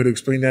great way to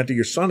explain that to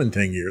your son in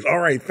 10 years. All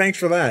right, thanks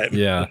for that.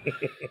 Yeah,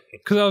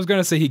 because I was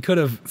gonna say he could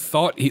have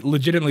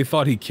legitimately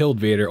thought he killed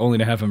Vader, only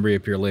to have him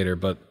reappear later,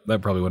 but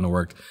that probably wouldn't have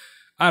worked.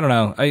 I don't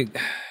know.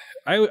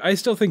 I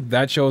still think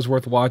that show is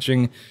worth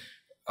watching.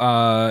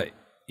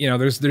 You know,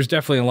 there's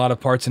definitely a lot of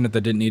parts in it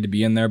that didn't need to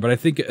be in there, but I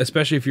think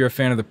especially if you're a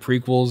fan of the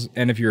prequels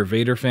and if you're a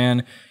Vader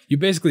fan, you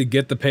basically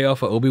get the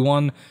payoff of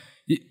Obi-Wan,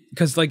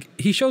 because like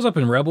he shows up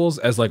in Rebels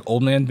as like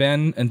old man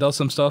Ben and does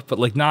some stuff, but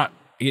like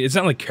it's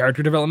not like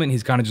character development.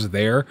 He's kind of just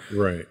there,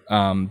 right?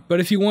 But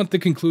if you want the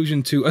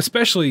conclusion to,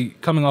 especially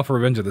coming off of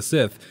Revenge of the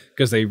Sith,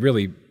 because they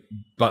really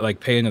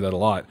pay into that a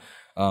lot,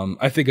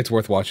 I think it's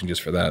worth watching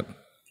just for that.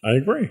 I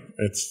agree.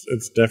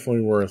 It's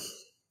definitely worth.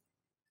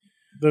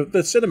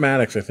 The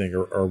cinematics, I think,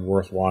 are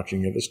worth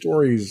watching. The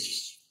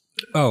story's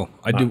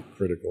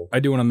critical. I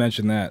do want to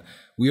mention that.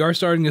 We are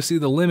starting to see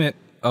the limit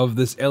of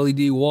this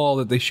LED wall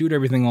that they shoot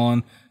everything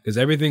on, because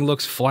everything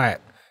looks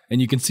flat.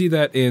 And you can see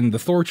that in the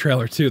Thor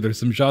trailer, too. There's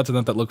some shots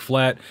of that look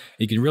flat.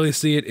 You can really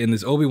see it in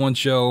this Obi-Wan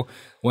show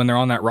when they're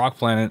on that rock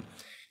planet.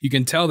 You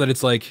can tell that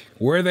it's like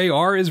where they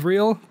are is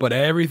real, but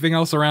everything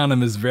else around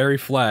them is very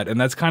flat.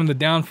 And that's kind of the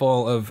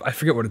downfall of, I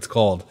forget what it's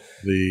called.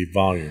 The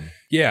volume.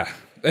 Yeah.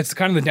 That's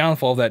kind of the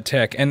downfall of that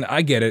tech. And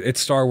I get it.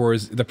 It's Star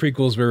Wars. The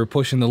prequels were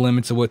pushing the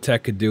limits of what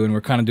tech could do, and we're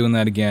kind of doing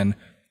that again.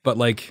 But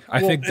like, I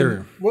think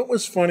they're... What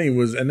was funny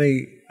was, I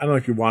don't know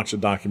if you watched the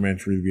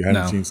documentary, if you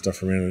hadn't seen stuff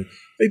from it,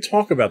 they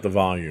talk about the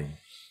volume.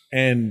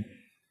 And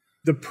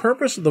the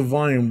purpose of the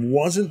volume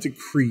wasn't to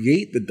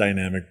create the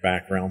dynamic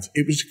backgrounds.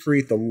 It was to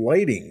create the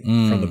lighting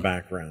from the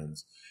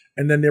backgrounds.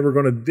 And then they were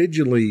going to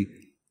digitally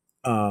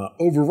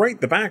overwrite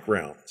the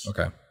backgrounds.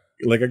 Okay.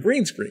 Like a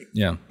green screen.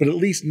 Yeah. But at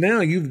least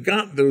now you've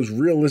got those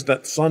realistic,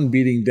 that sun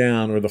beating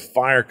down or the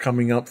fire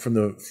coming up from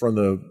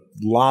the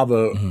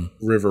lava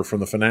river from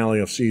the finale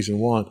of season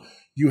 1.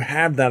 You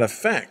have that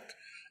effect,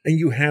 and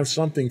you have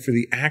something for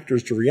the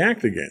actors to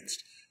react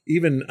against.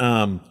 Even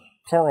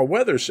Carl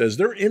Weathers says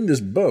they're in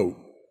this boat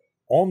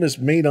on this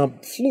made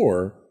up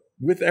floor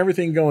with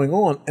everything going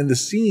on, and the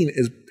scene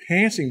is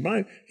passing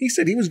by. He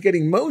said he was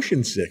getting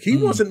motion sick. He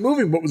wasn't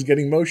moving, but was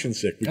getting motion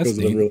sick because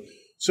of the real.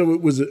 So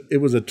it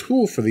was a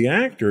tool for the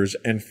actors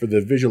and for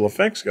the visual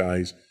effects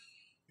guys,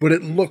 but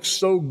it looked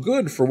so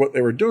good for what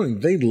they were doing.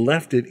 They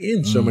left it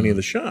in so many of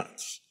the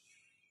shots.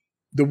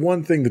 The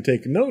one thing to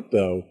take note,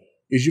 though,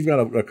 is you've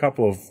got a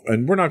couple of,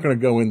 and we're not going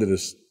to go into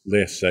this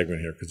last segment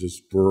here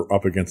because we're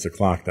up against the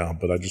clock now,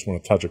 but I just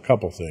want to touch a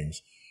couple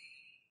things.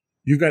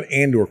 You've got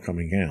Andor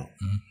coming out.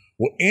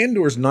 Well,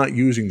 Andor's not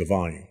using the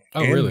volume.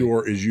 Oh, Andor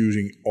really? is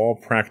using all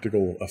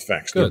practical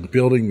effects. Good. They're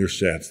building their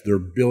sets. They're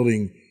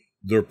building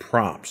their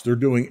props. They're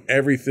doing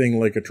everything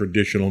like a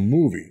traditional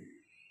movie.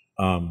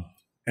 And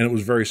it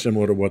was very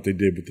similar to what they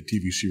did with the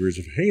TV series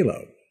of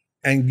Halo.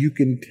 And you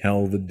can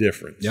tell the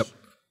difference. Yep.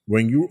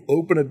 When you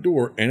open a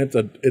door, and it's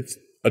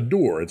a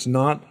door. It's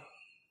not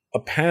a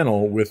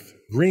panel with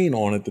green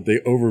on it that they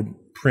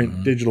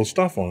overprint digital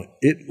stuff on.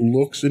 It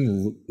looks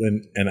and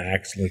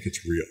acts like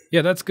it's real.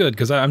 Yeah, that's good,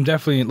 because I'm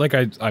definitely, like,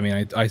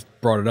 I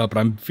brought it up, but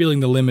I'm feeling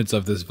the limits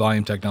of this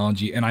volume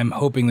technology, and I'm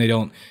hoping they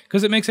don't,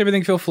 because it makes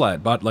everything feel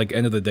flat, but like,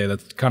 end of the day,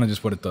 that's kind of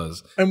just what it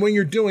does. And when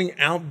you're doing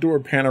outdoor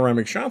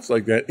panoramic shots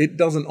like that, it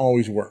doesn't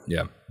always work.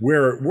 Yeah.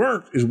 Where it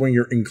works is when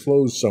you're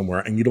enclosed somewhere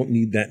and you don't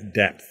need that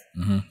depth.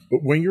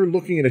 But when you're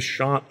looking at a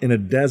shot in a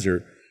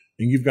desert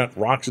and you've got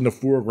rocks in the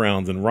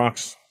foregrounds and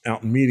rocks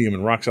out in medium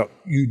and rocks out,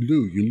 you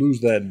lose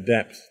that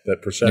depth,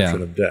 that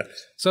perception of depth.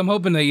 So I'm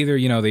hoping they either,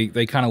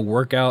 they kind of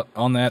work out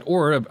on that,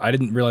 or I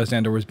didn't realize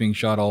Andor was being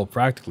shot all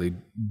practically.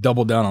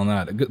 Double down on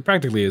that.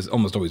 Practically is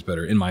almost always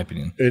better, in my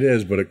opinion. It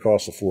is, but it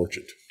costs a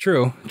fortune.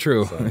 True.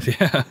 So.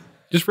 Yeah.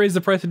 Just raise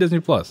the price of Disney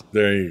Plus.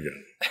 There you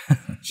go.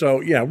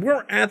 So, yeah,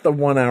 we're at the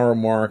 1 hour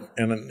mark,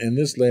 and in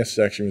this last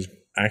section was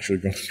actually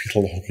going to be the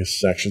longest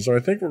section. So I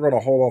think we're going to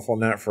hold off on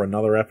that for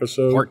another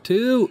episode. Part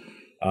 2.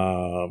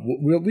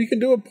 We can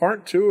do a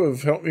part 2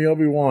 of Help Me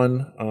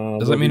Obi-Wan.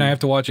 Does that mean I have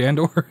to watch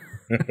Andor?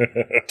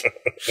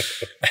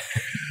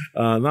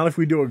 Not if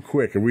we do it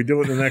quick. If we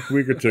do it in the next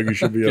week or two, you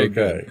should be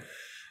okay.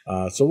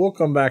 So we'll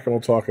come back and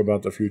we'll talk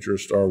about the future of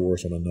Star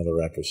Wars on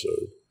another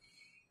episode.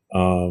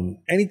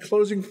 Any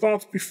closing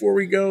thoughts before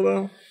we go,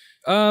 though?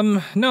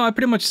 No, I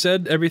pretty much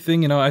said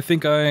everything. I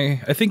think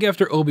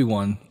after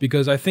Obi-Wan,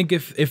 because I think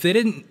if they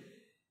didn't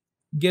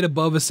get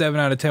above a 7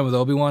 out of 10 with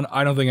Obi-Wan,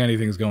 I don't think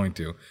anything's going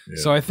to.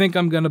 Yeah. So I think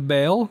I'm going to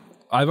bail.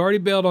 I've already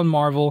bailed on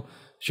Marvel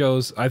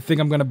shows. I think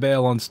I'm going to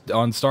bail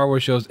on Star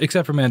Wars shows,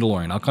 except for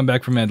Mandalorian. I'll come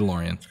back for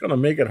Mandalorian. It's going to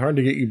make it hard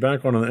to get you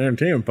back on an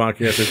entertainment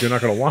podcast if you're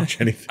not going to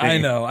watch anything. I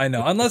know.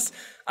 Unless,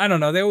 I don't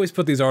know, they always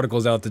put these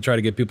articles out to try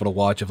to get people to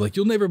watch of like,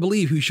 you'll never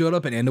believe who showed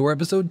up in Andor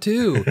episode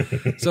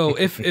 2. So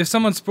if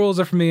someone spoils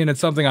it for me and it's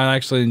something I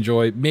actually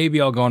enjoy, maybe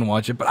I'll go and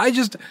watch it. But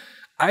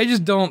I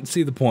just don't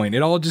see the point.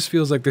 It all just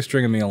feels like they're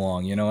stringing me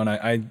along, you know, and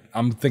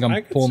I'm pulling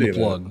the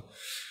plug. That.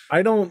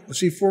 I don't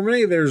see. For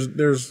me,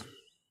 there's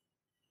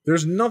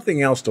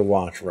nothing else to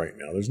watch right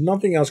now. There's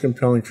nothing else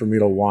compelling for me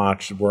to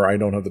watch where I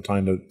don't have the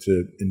time to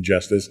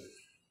ingest this.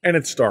 And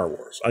it's Star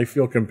Wars. I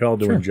feel compelled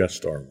to ingest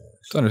Star Wars.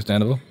 It's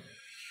understandable.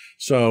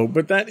 So,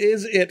 but that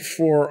is it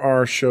for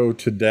our show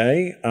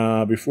today.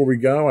 Before we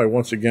go, I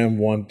once again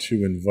want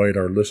to invite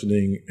our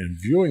listening and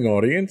viewing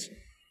audience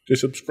to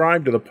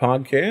subscribe to the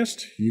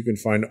podcast. You can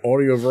find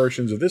audio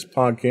versions of this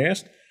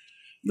podcast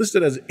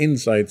listed as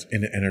Insights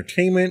into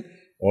Entertainment.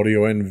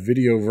 Audio and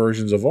video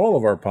versions of all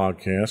of our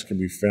podcasts can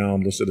be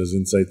found listed as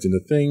Insights into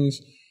Things.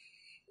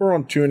 We're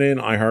on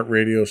TuneIn,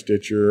 iHeartRadio,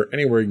 Stitcher,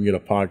 anywhere you can get a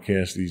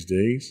podcast these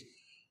days.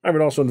 I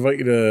would also invite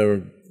you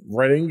to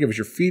write in, give us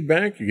your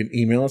feedback. You can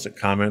email us at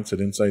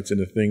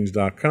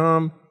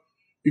comments@insightsintothings.com.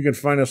 You can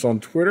find us on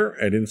Twitter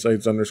at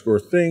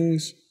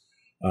insights_things.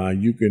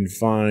 You can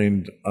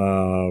find,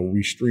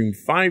 we stream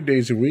 5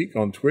 days a week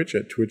on Twitch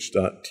at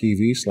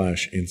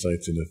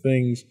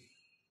twitch.tv/insightsintothings,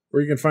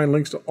 where you can find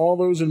links to all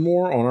those and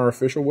more on our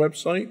official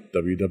website,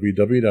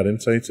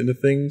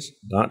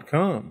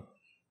 www.insightsintothings.com.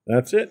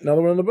 That's it.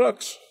 Another one in the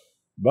books.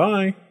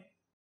 Bye.